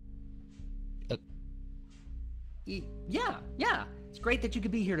 Yeah. It's great that you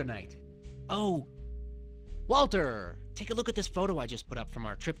could be here tonight. Oh, Walter, take a look at this photo I just put up from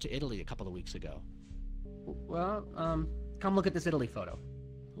our trip to Italy a couple of weeks ago. Well, come look at this Italy photo.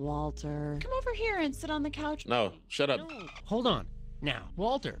 Walter. Come over here and sit on the couch. No, shut up. No, hold on. Now,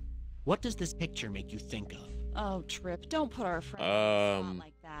 Walter, what does this picture make you think of? Oh, Trip, don't put our friend on the spot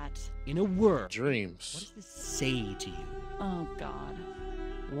like that. In a word. Dreams. What does this say to you? Oh, God.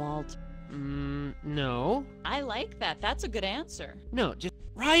 Walt. No. I like that. That's a good answer. No, just...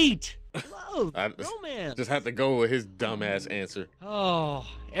 Right! Love! I romance! Just have to go with his dumbass answer. Oh,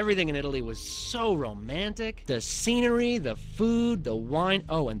 everything in Italy was so romantic. The scenery, the food, the wine,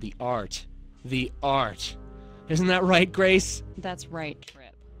 oh, and the art. The art. Isn't that right, Grace? That's right,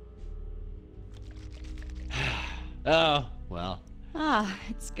 Trip. Oh, well. Ah,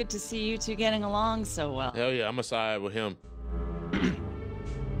 it's good to see you two getting along so well. Hell yeah, I'm gonna side with him.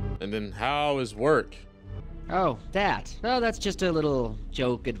 And then how is work? Oh, that. Oh, that's just a little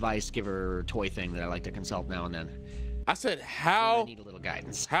joke, advice giver, toy thing that I like to consult now and then. I said how? I need a little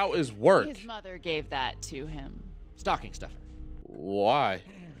guidance. How is work? His mother gave that to him. Stocking stuffer. Why?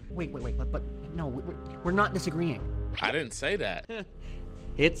 Wait, but no, we're not disagreeing. I didn't say that.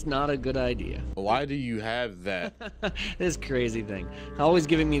 It's not a good idea. Why do you have that? This crazy thing. Always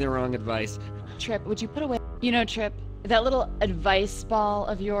giving me the wrong advice. Trip, would you put away... You know, Trip, that little advice ball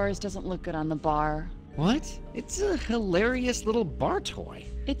of yours doesn't look good on the bar. What? It's a hilarious little bar toy.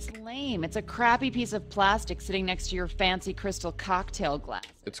 It's lame. It's a crappy piece of plastic sitting next to your fancy crystal cocktail glass.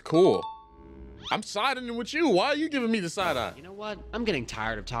 It's cool. I'm siding with you. Why are you giving me the side eye? You know what? I'm getting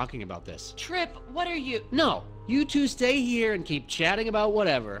tired of talking about this. Trip, what are you... No, you two stay here and keep chatting about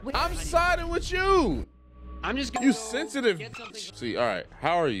whatever. I'm siding with you. I'm just gonna You go sensitive. get something- See, all right.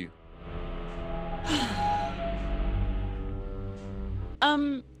 How are you?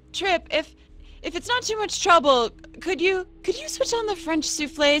 Trip, if it's not too much trouble, could you switch on the French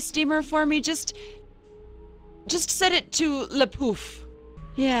souffle steamer for me? Just set it to Le Pouf.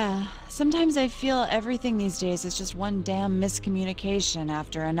 Yeah, sometimes I feel everything these days is just one damn miscommunication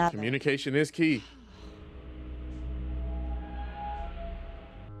after another. Communication is key.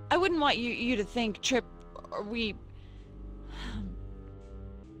 I wouldn't want you to think, Trip, or we...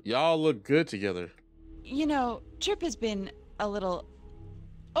 Y'all look good together. You know, Trip has been a little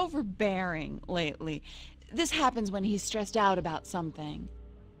overbearing lately. This happens when he's stressed out about something.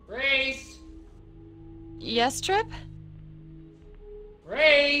 Grace! Yes, Trip?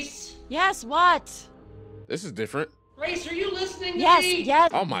 Grace! Yes, what? This is different. Grace, are you listening to Yes, me?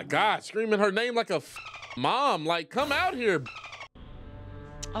 yes. Oh my God, screaming her name like a mom. Like, come out here.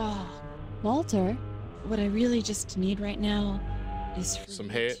 Oh, Walter, what I really just need right now is for Some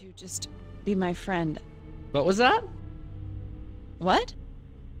you head. to just be my friend. What was that? What?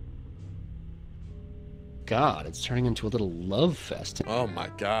 God, it's turning into a little love fest. Oh my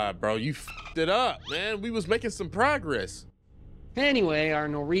God, bro, you f***ed it up, man. We was making some progress. Anyway, our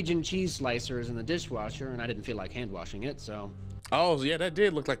Norwegian cheese slicer is in the dishwasher, and I didn't feel like hand washing it, so... Oh, yeah, that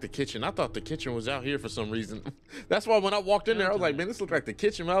did look like the kitchen. I thought the kitchen was out here for some reason. That's why when I walked in there, I was like, man, this looked like the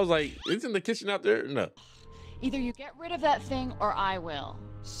kitchen. I was like, isn't the kitchen out there? No. Either you get rid of that thing or I will.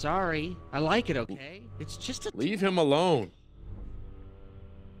 Sorry, I like it, okay? It's just a... Leave him alone.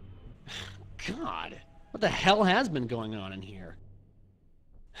 God, what the hell has been going on in here?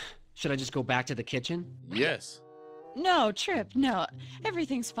 Should I just go back to the kitchen? Yes. No, Trip, no.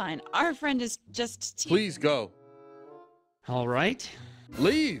 Everything's fine. Our friend is just... Please go. All right.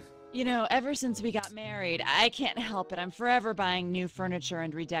 Leave. You know, ever since we got married, I can't help it. I'm forever buying new furniture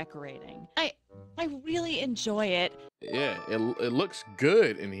and redecorating. I really enjoy it. Yeah, it looks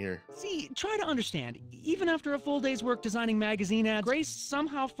good in here. See, try to understand. Even after a full day's work designing magazine ads, Grace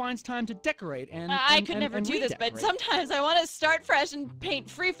somehow finds time to decorate and I could never do this, but sometimes I want to start fresh and paint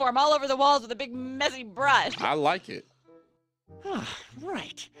freeform all over the walls with a big messy brush. I like it.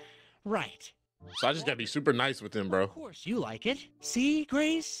 Right. So I just gotta be super nice with him, bro. Of course you like it. See,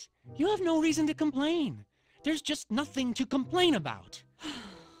 Grace? You have no reason to complain. There's just nothing to complain about.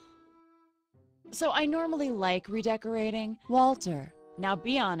 So I normally like redecorating. Walter, now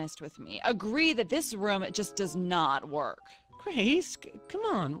be honest with me. Agree that this room just does not work. Grace, come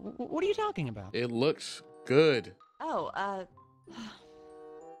on. What are you talking about? It looks good. Oh,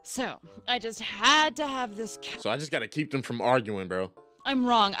 so I just had to have this So I just gotta keep them from arguing, bro. I'm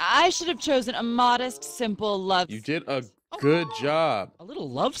wrong. I should have chosen a modest, simple love You did a good job. A little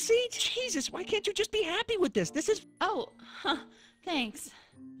love seat? Jesus, why can't you just be happy with this? This is... Oh, thanks.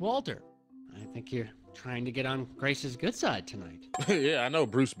 Walter, I think you're trying to get on Grace's good side tonight. Yeah, I know,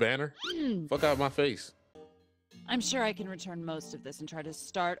 Bruce Banner. Fuck out my face. I'm sure I can return most of this and try to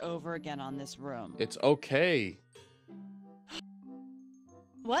start over again on this room. It's okay.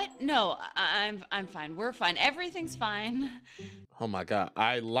 What? No, I'm fine. We're fine. Everything's fine. Oh my God,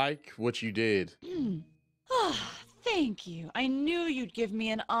 I like what you did. Thank you. I knew you'd give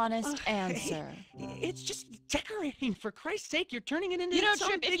me an honest answer. It's just decorating, for Christ's sake. You're turning it into You know, some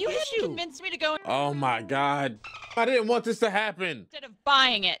Trip, big if you hadn't issue. convinced me to go Oh my God. I didn't want this to happen. instead of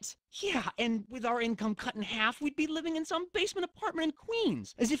buying it. Yeah, and with our income cut in half, we'd be living in some basement apartment in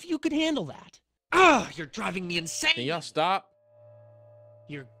Queens. As if you could handle that. Ugh, you're driving me insane. Can y'all stop?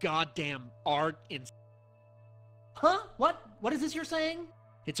 Your goddamn art in... Huh? What is this you're saying?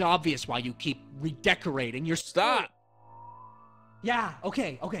 It's obvious why you keep redecorating. You're... Stop. Yeah,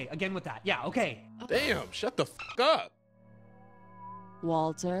 okay, again with that. Yeah, okay. Damn, shut the fuck up.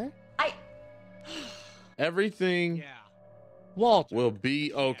 Walter? Everything Walter. will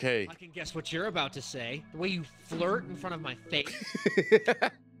be okay. I can guess what you're about to say. The way you flirt in front of my face.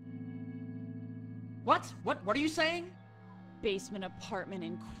 What are you saying? Basement apartment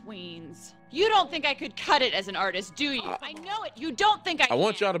in Queens. You don't think I could cut it as an artist, do you? I know it. You don't think I I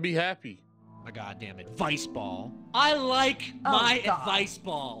want y'all to be happy. a goddamn advice ball. I like my advice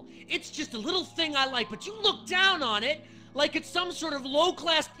ball. It's just a little thing I like, but you look down on it like it's some sort of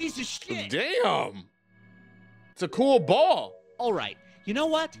low-class piece of shit. Damn. It's a cool ball. All right, you know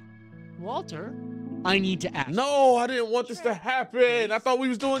what? Walter, I need to ask. No, I didn't want this to happen. I thought we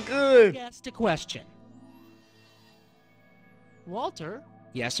was doing good. Yes, a question. Walter,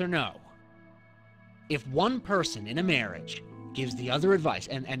 yes or no? If one person in a marriage gives the other advice,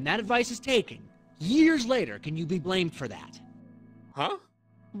 and that advice is taken, years later, can you be blamed for that? Huh?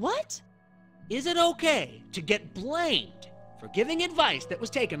 What? Is it okay to get blamed for giving advice that was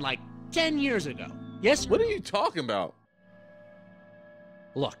taken like 10 years ago? Yes? What are you talking about?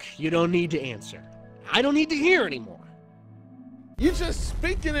 Look, you don't need to answer. I don't need to hear anymore. You just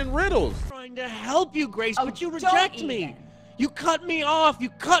speaking in riddles. I'm trying to help you, Grace, but you reject me. You cut me off. You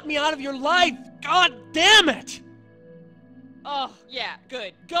cut me out of your life. God damn it! Oh, yeah,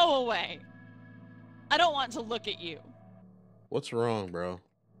 good. Go away. I don't want to look at you. What's wrong, bro?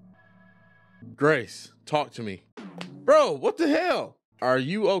 Grace, talk to me. Bro, what the hell? Are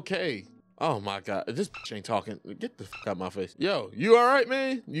you okay? Oh my God, this bitch ain't talking. Get the fuck out my face. Yo, you all right,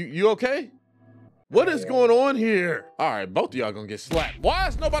 man? You okay? What is going on here? All right, both of y'all gonna get slapped. Why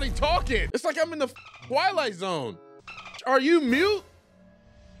is nobody talking? It's like I'm in the Twilight Zone. Are you mute?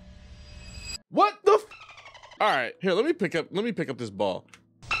 What the f? All right, here, let me pick up this ball.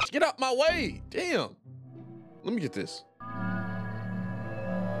 Get out my way. Damn. Let me get this.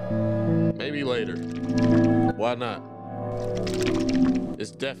 Maybe later. Why not?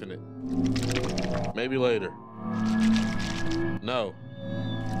 It's definite. Maybe later. No.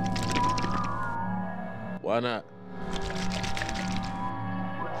 Why not?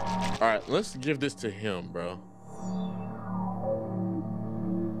 All right, let's give this to him, bro.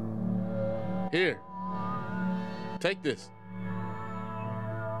 Here. Take this.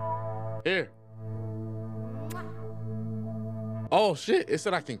 Here. Oh shit, it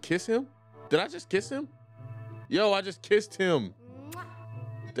said I can kiss him? Did I just kiss him? Yo, I just kissed him.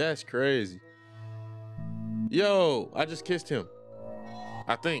 That's crazy. Yo, I just kissed him.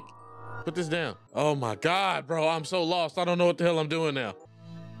 I think. Put this down. Oh my God, bro, I'm so lost. I don't know what the hell I'm doing now.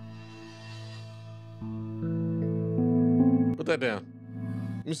 Put that down.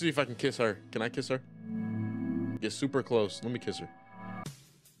 Let me see if I can kiss her. Can I kiss her? Get super close. Let me kiss her.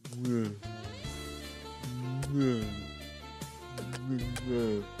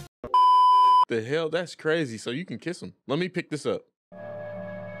 The hell? That's crazy. So you can kiss him. Let me pick this up.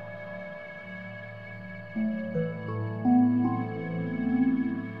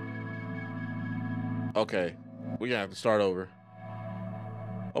 Okay, we gotta have to start over.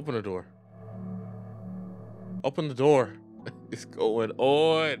 Open the door. Open the door. It's going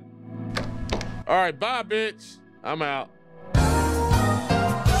on. All right, bye, bitch. I'm out.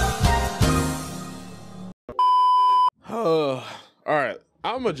 All right,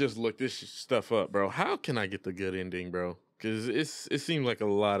 I'm gonna just look this stuff up, bro. How can I get the good ending, bro? Because it seems like a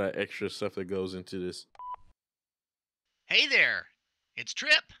lot of extra stuff that goes into this. Hey there, it's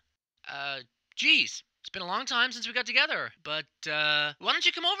Trip. Geez, it's been a long time since we got together, but why don't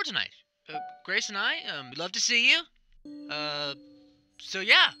you come over tonight? Grace and I, we'd love to see you. So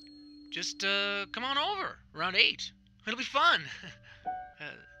yeah, just come on over around 8. It'll be fun.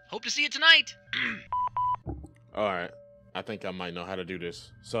 Hope to see you tonight. All right, I think I might know how to do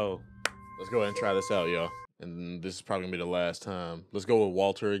this. So let's go ahead and try this out, y'all. And this is probably gonna be the last time. Let's go with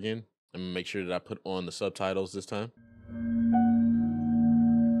Walter again and make sure that I put on the subtitles this time.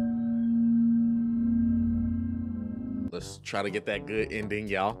 Let's try to get that good ending,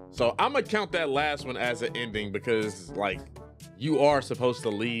 y'all. So I'm gonna count that last one as an ending because, like, you are supposed to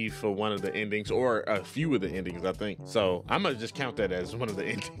leave for one of the endings or a few of the endings, I think. So I'm gonna just count that as one of the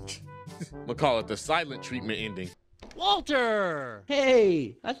endings. I'm gonna call it the silent treatment ending. Walter!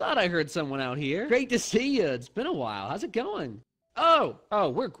 Hey, I thought I heard someone out here. Great to see you. It's been a while. How's it going? Oh,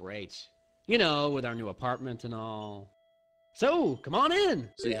 we're great. You know, with our new apartment and all. So, come on in.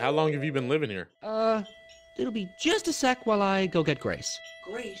 See, how long have you been living here? It'll be just a sec while I go get Grace.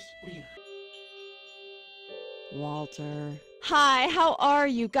 Grace, what are you... Walter. Hi, how are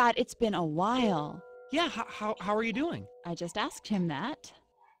you? God, it's been a while. Yeah, how are you doing? I just asked him that.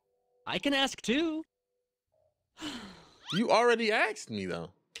 I can ask too. You already asked me,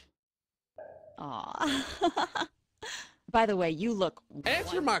 though. Aw. By the way, you look...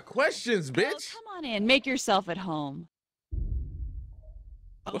 Answer my questions, bitch. Oh, come on in. Make yourself at home.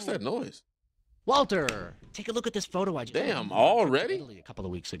 What's that noise? Walter, take a look at this photo I just... Damn, already? A couple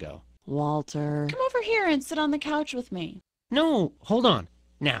of weeks ago. Walter. Come over here and sit on the couch with me. No, hold on.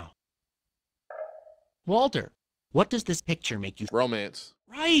 Now. Walter, what does this picture make you... Romance.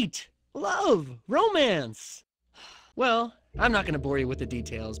 Right. Love, romance. Well, I'm not gonna bore you with the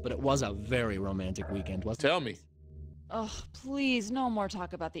details, but it was a very romantic weekend, wasn't it? Tell me. Oh, please, no more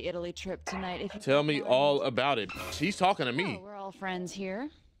talk about the Italy trip tonight. If you Tell don't me mind. all about it. She's talking to me. Oh, we're all friends here.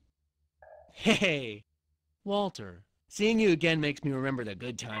 Hey, Walter. Seeing you again makes me remember the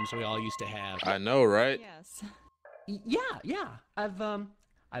good times we all used to have. I know, right? Yes. Yeah. I've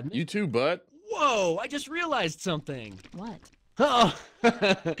You too, bud. Whoa, I just realized something. What? Oh,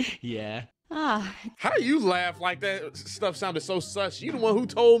 yeah. Ah, How do you laugh like that? Stuff sounded so sus. You the one who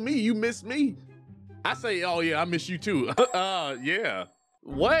told me you miss me. I say, oh yeah, I miss you too. Yeah.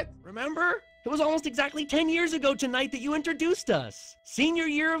 What? Remember? It was almost exactly 10 years ago tonight that you introduced us. Senior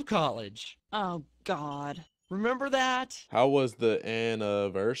year of college. oh God. Remember that? How was the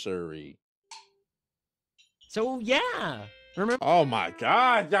anniversary? So, yeah. Remember Oh my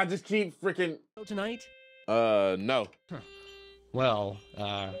God, y'all just keep freaking. tonight? No. Well,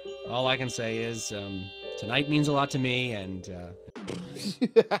 all I can say is, tonight means a lot to me, and,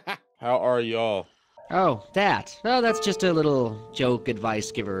 How are y'all? Oh, that. Oh, that's just a little joke,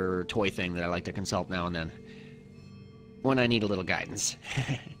 advice giver, toy thing that I like to consult now and then. When I need a little guidance.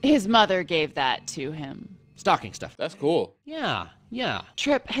 His mother gave that to him. Stocking stuff. That's cool. Yeah.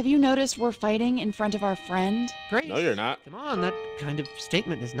 Trip, have you noticed we're fighting in front of our friend? Great. No, you're not. Come on, that kind of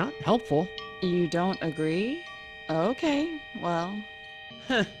statement is not helpful. You don't agree? Okay, well.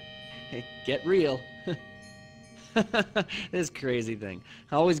 Hey, get real. This crazy thing.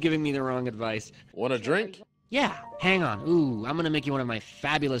 Always giving me the wrong advice. Want a drink? Yeah, hang on. Ooh, I'm gonna make you one of my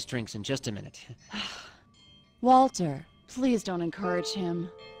fabulous drinks in just a minute. Walter, please don't encourage him.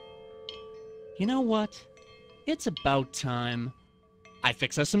 You know what? It's about time I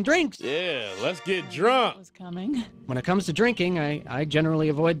fix us some drinks. Yeah, let's get That drunk. was coming. When it comes to drinking, I generally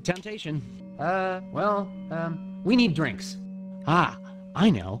avoid temptation. We need drinks. Ah, I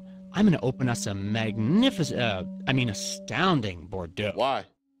know. I'm gonna open us a astounding Bordeaux. Why?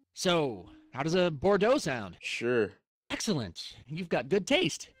 So, how does a Bordeaux sound? Sure. Excellent. You've got good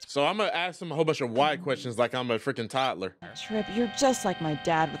taste. So I'm gonna ask him a whole bunch of why questions like I'm a freaking toddler. Trip, you're just like my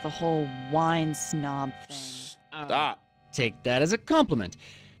dad with the whole wine snob thing. Stop. Take that as a compliment.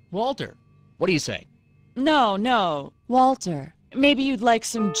 Walter, what do you say? No. Walter, maybe you'd like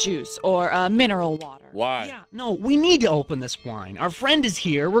some juice or mineral water. Why? Yeah, no, we need to open this wine. Our friend is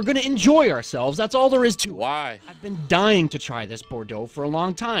here. We're gonna enjoy ourselves. That's all there is to it. Why? I've been dying to try this Bordeaux for a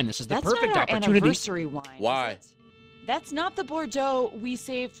long time. This is the That's perfect not our opportunity. anniversary wine. is Why? it? That's not the Bordeaux we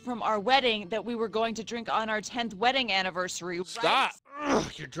saved from our wedding that we were going to drink on our 10th wedding anniversary, right? Stop.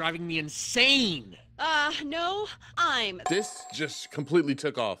 Ugh, you're driving me insane. No, I'm This just completely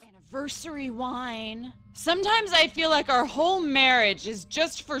took off. anniversary wine. Sometimes I feel like our whole marriage is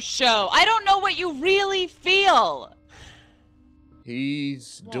just for show. I don't know what you really feel.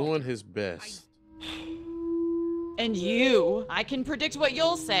 He's doing his best. And you, I can predict what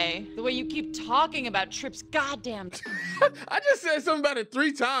you'll say. The way you keep talking about Trip's goddamn. I just said something about it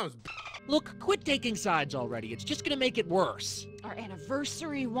 3 times. Look, quit taking sides already. It's just gonna make it worse. Our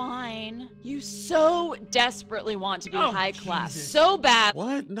anniversary wine. You so desperately want to be Oh, high class. Jesus. So bad.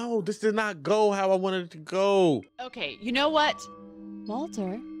 What? No, this did not go how I wanted it to go. Okay, you know what?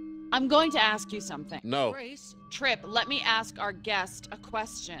 Walter, I'm going to ask you something. No. Grace? Trip, let me ask our guest a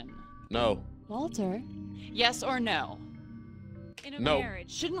question. No. Walter? Yes or no? In a No.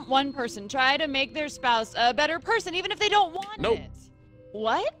 marriage, shouldn't one person try to make their spouse a better person even if they don't want Nope. it?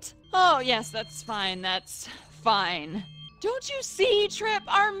 What? Oh, yes, that's fine. That's fine. Don't you see, Trip?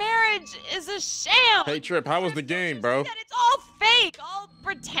 Our marriage is a sham. Hey, Trip, how was the game, bro? That it's all fake, all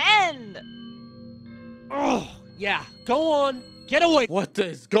pretend. Oh, yeah. Go on. Get away. What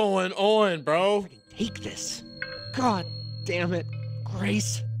is going on, bro? Take this. God damn it.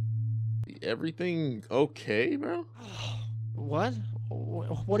 Grace. Everything okay, bro? What?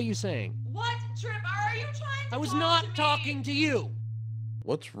 What are you saying? What, Trip? Are you trying to I was talk not to me? talking to you.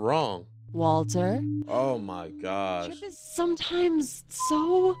 What's wrong? Walter? Oh my gosh. Trip is sometimes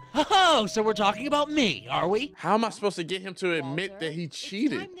so... Oh, so we're talking about me, are we? How am I supposed to get him to admit Walter, that he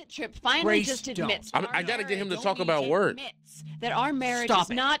cheated? It's time that Trip finally Grace, just don't. admits. I gotta get him to Don't talk mean about work. admits that our marriage Stop is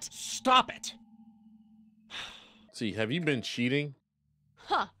it. not... Stop it. See, have you been cheating?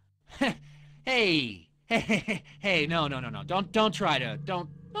 Huh. Hey, no. Don't try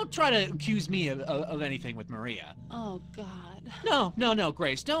to accuse me of anything with Maria. Oh, God. No,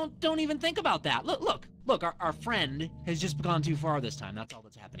 Grace. Don't even think about that. Look, our friend has just gone too far this time. That's all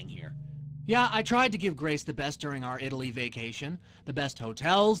that's happening here. Yeah, I tried to give Grace the best during our Italy vacation. The best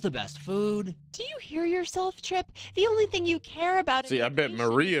hotels, the best food. Do you hear yourself, Trip? The only thing you care about See, in I bet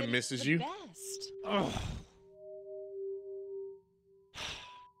vacation Maria is that it's misses the you. Best. Ugh.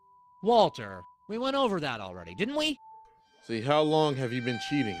 Walter, we went over that already, didn't we? See, how long have you been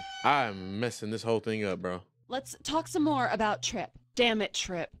cheating? I'm messing this whole thing up, bro. Let's talk some more about Trip. Damn it,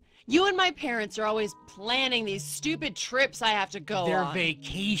 Trip. You and my parents are always planning these stupid trips I have to go They're on.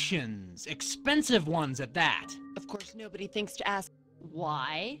 vacations. Expensive ones at that. Of course, nobody thinks to ask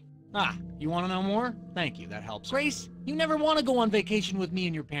why. Ah, you want to know more? Thank you, that helps. Grace, you never want to go on vacation with me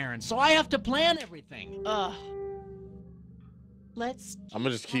and your parents, so I have to plan everything. Ugh. Let's. I'm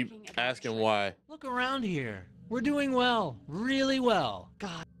gonna just keep asking why. Look around here. We're doing well. Really well.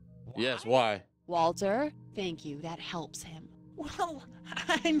 God. Yes, why? Walter, thank you. That helps him. Well,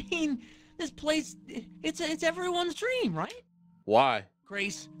 I mean, this place, it's everyone's dream, right? Why?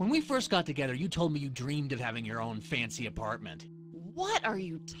 Grace, when we first got together, you told me you dreamed of having your own fancy apartment. What are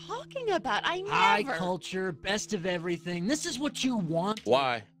you talking about? I never. High culture, best of everything. This is what you want.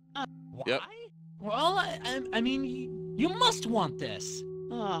 Why? Why? Yep. Well, I mean, you must want this.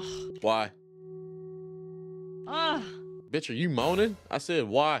 Ugh. Why? Ugh. Bitch, are you moaning? I said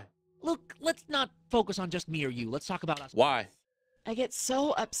why? Look, let's not focus on just me or you. Let's talk about us. Why? I get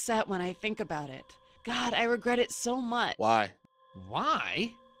so upset when I think about it. God, I regret it so much. Why?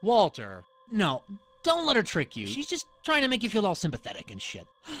 Why? Walter, no, don't let her trick you. She's just trying to make you feel all sympathetic and shit.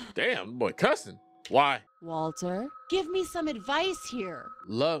 Damn, boy, cussing. Why? Walter, give me some advice here.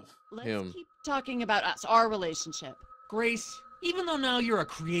 Love Let's him. keep talking about us, our relationship. Grace, even though now you're a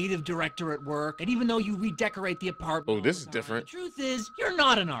creative director at work, and even though you redecorate the apartment, Oh, this is different. the truth is, you're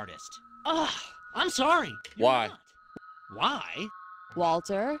not an artist. Ugh. I'm sorry. You're Why? not. Why?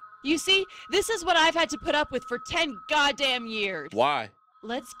 Walter, you see, this is what I've had to put up with for 10 goddamn years. Why?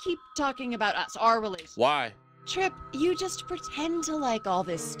 Let's keep talking about us, our relationship. Why? Trip, you just pretend to like all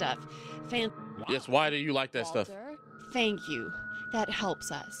this stuff. Yes, why do you like that stuff? Walter, thank you. That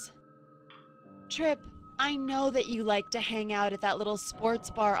helps us. Trip, I know that you like to hang out at that little sports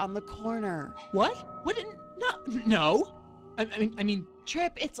bar on the corner. What? What? No. I mean.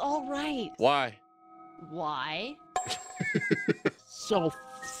 Trip, it's all right. Why? Why? So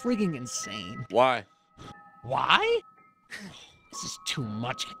frigging insane. Why? Why? This is too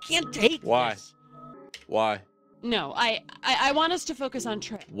much. I can't take Why? this. Why? No, I want us to focus on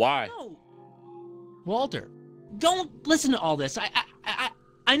Trip. Why? No. Walter, don't listen to all this.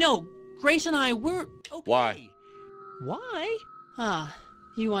 I know. Grace and I, we're okay. Why? Why? Ah,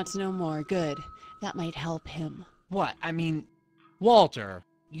 you want to know more. Good. That might help him. What? I mean, Walter,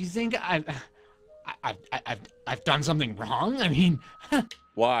 you think I've done something wrong? I mean,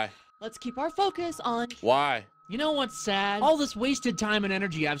 Why? Let's keep our focus on... Why? You know what's sad? All this wasted time and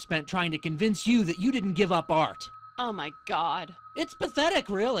energy I've spent trying to convince you that you didn't give up art. Oh my God. It's pathetic,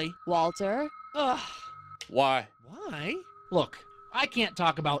 really. Walter? Ugh. Why? Why? Look, I can't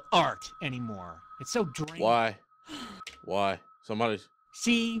talk about art anymore. It's so draining. Why? Why? Somebody's...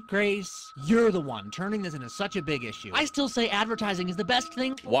 See, Grace, you're the one turning this into such a big issue. I still say advertising is the best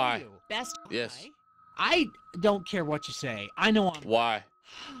thing for Why? you. Best... Yes. I don't care what you say. I know I'm... Why?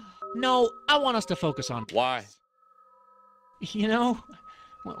 No, I want us to focus on... Why? You know,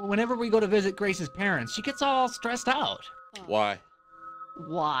 whenever we go to visit Grace's parents, she gets all stressed out. Why?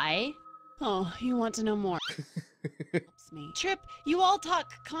 Why? Oh, you want to know more. Helps me. Trip, you all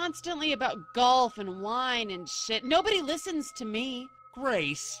talk constantly about golf and wine and shit. Nobody listens to me.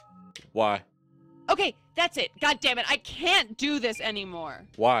 Grace. Why? Okay, that's it. God damn it. I can't do this anymore.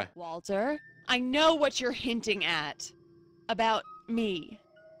 Why? Walter, I know what you're hinting at. About me.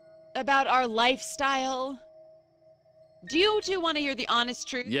 About our lifestyle. Do you two want to hear the honest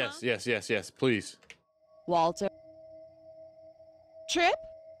truth? Yes, huh? yes, please. Walter. Trip?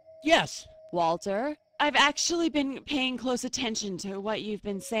 Yes. Walter, I've actually been paying close attention to what you've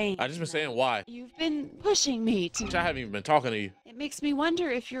been saying. I just been saying why. You've been pushing me to... I haven't even been talking to you. It makes me wonder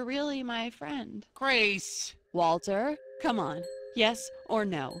if you're really my friend. Grace. Walter, come on. Yes or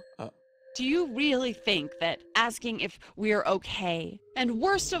no? Do you really think that asking if we're okay, and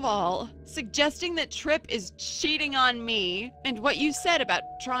worst of all, suggesting that Trip is cheating on me, and what you said about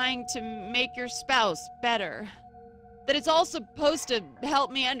trying to make your spouse better, that it's all supposed to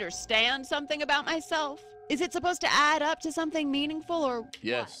help me understand something about myself? Is it supposed to add up to something meaningful or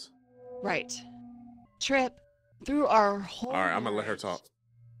Yes. what? Right. Trip, through our whole All right, I'm gonna let her talk.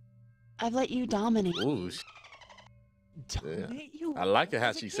 I've let you dominate. Ooh. Dominate you? I like it how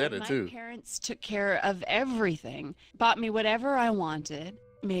As a she kid, said it my too. parents took care of everything, bought me whatever I wanted,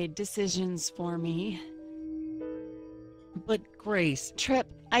 made decisions for me. But Grace... Trip,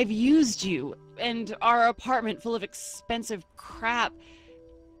 I've used you and our apartment full of expensive crap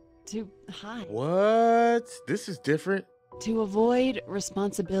to hide. What? This is different. To avoid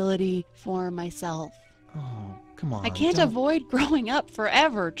responsibility for myself. Oh, Come on. I can't don't- avoid growing up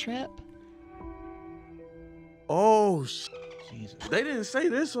forever, Trip. Oh, Jesus. they didn't say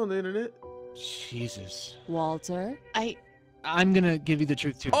this on the internet. Jesus. Walter, I'm gonna give you the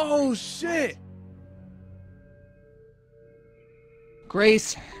truth too. Oh, shit.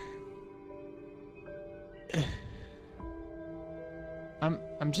 Grace.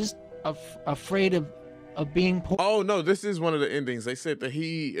 I'm just afraid of being poor. Oh, no, this is one of the endings. They said that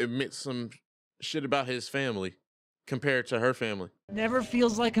he admits some shit about his family compared to her family. Never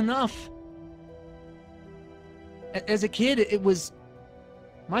feels like enough. As a kid, it was...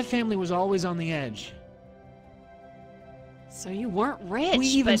 My family was always on the edge. so you weren't rich, We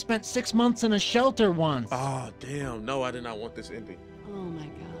even but... spent 6 months in a shelter once. Oh, damn. No, I did not want this ending. Oh my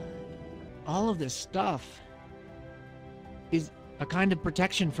god. All of this stuff is a kind of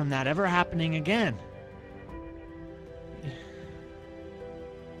protection from that ever happening again.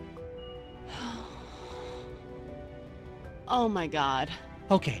 Oh my god.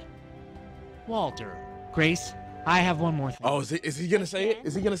 Okay. Walter. Grace, I have one more thing. Oh, is he gonna say it?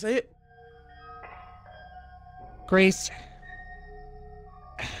 Is he gonna say it? Grace.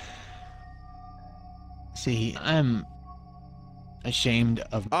 See, I'm ashamed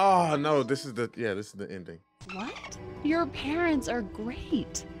of... Oh, no, this is the ending. What? Your parents are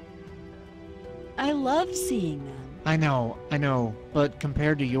great. I love seeing them. I know, but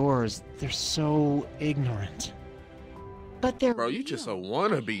compared to yours, they're so ignorant. But they're Bro, you just a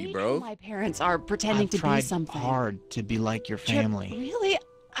wannabe, bro. My parents are pretending to be something. I've tried hard to be like your Trip, family. really?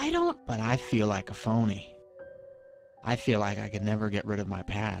 I don't... But I feel like a phony. I feel like I could never get rid of my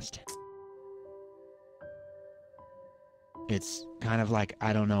past. It's kind of like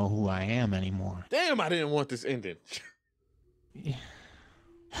I don't know who I am anymore. Damn, I didn't want this ending.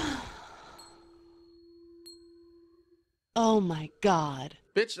 Oh my god.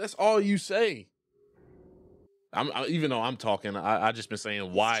 Bitch, that's all you say. Even though I'm talking, I just been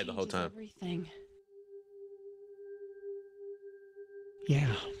saying why the whole time. Everything.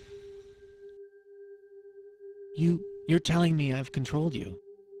 Yeah. You're telling me I've controlled you.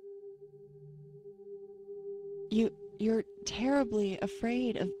 You're terribly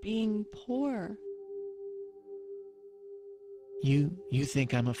afraid of being poor. You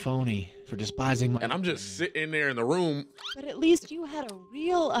think I'm a phony for despising my... And I'm just sitting there in the room. But at least you had a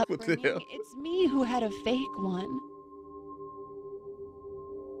real What the upbringing. hell? It's me who had a fake one.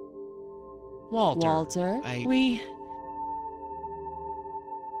 Walter, we...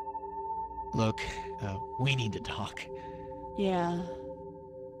 Look, we need to talk. Yeah.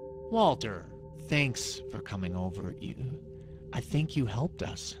 Walter, thanks for coming over. I think you helped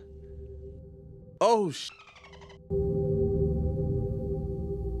us. Oh,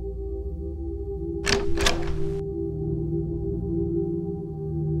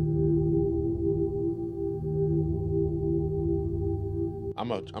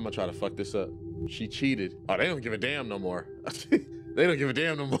 I'm gonna try to fuck this up. She cheated. Oh, they don't give a damn no more. They don't give a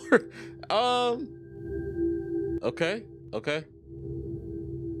damn no more. Okay.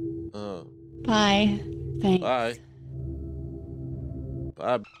 Bye. Thanks. Bye.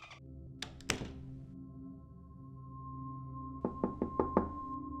 Bye.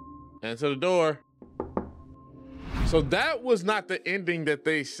 Answer the door. So that was not the ending that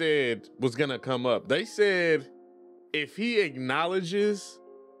they said was gonna come up. They said if he acknowledges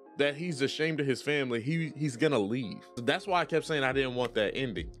that he's ashamed of his family, he's gonna leave. That's why I kept saying I didn't want that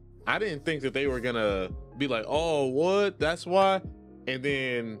ending. I didn't think that they were gonna be like, oh, what? That's why? And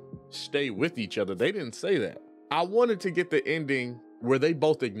then stay with each other. They didn't say that. I wanted to get the ending where they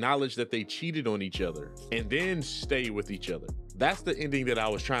both acknowledge that they cheated on each other and then stay with each other. That's the ending that I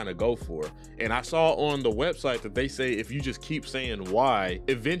was trying to go for. And I saw on the website that they say if you just keep saying why,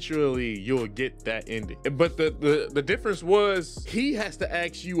 eventually you'll get that ending. But the difference was he has to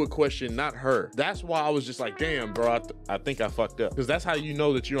ask you a question, not her. That's why I was just like, damn, bro, I think I fucked up. Because that's how you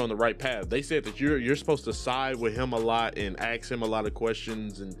know that you're on the right path. They said that you're supposed to side with him a lot and ask him a lot of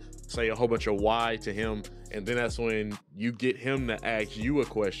questions and say a whole bunch of why to him. And then that's when you get him to ask you a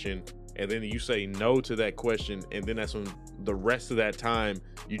question. And then you say no to that question, and then that's when the rest of that time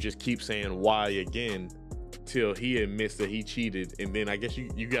you just keep saying why again till he admits that he cheated. And then I guess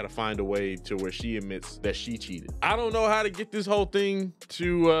you got to find a way to where she admits that she cheated. I don't know how to get this whole thing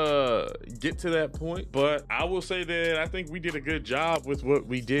to get to that point, but I will say that I think we did a good job with what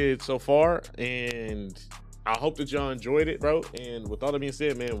we did so far, and I hope that y'all enjoyed it, bro. And with all that being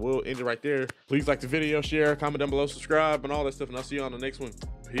said, man, we'll end it right there. Please like the video, share, comment down below, subscribe, and all that stuff, and I'll see you on the next one.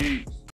 Peace.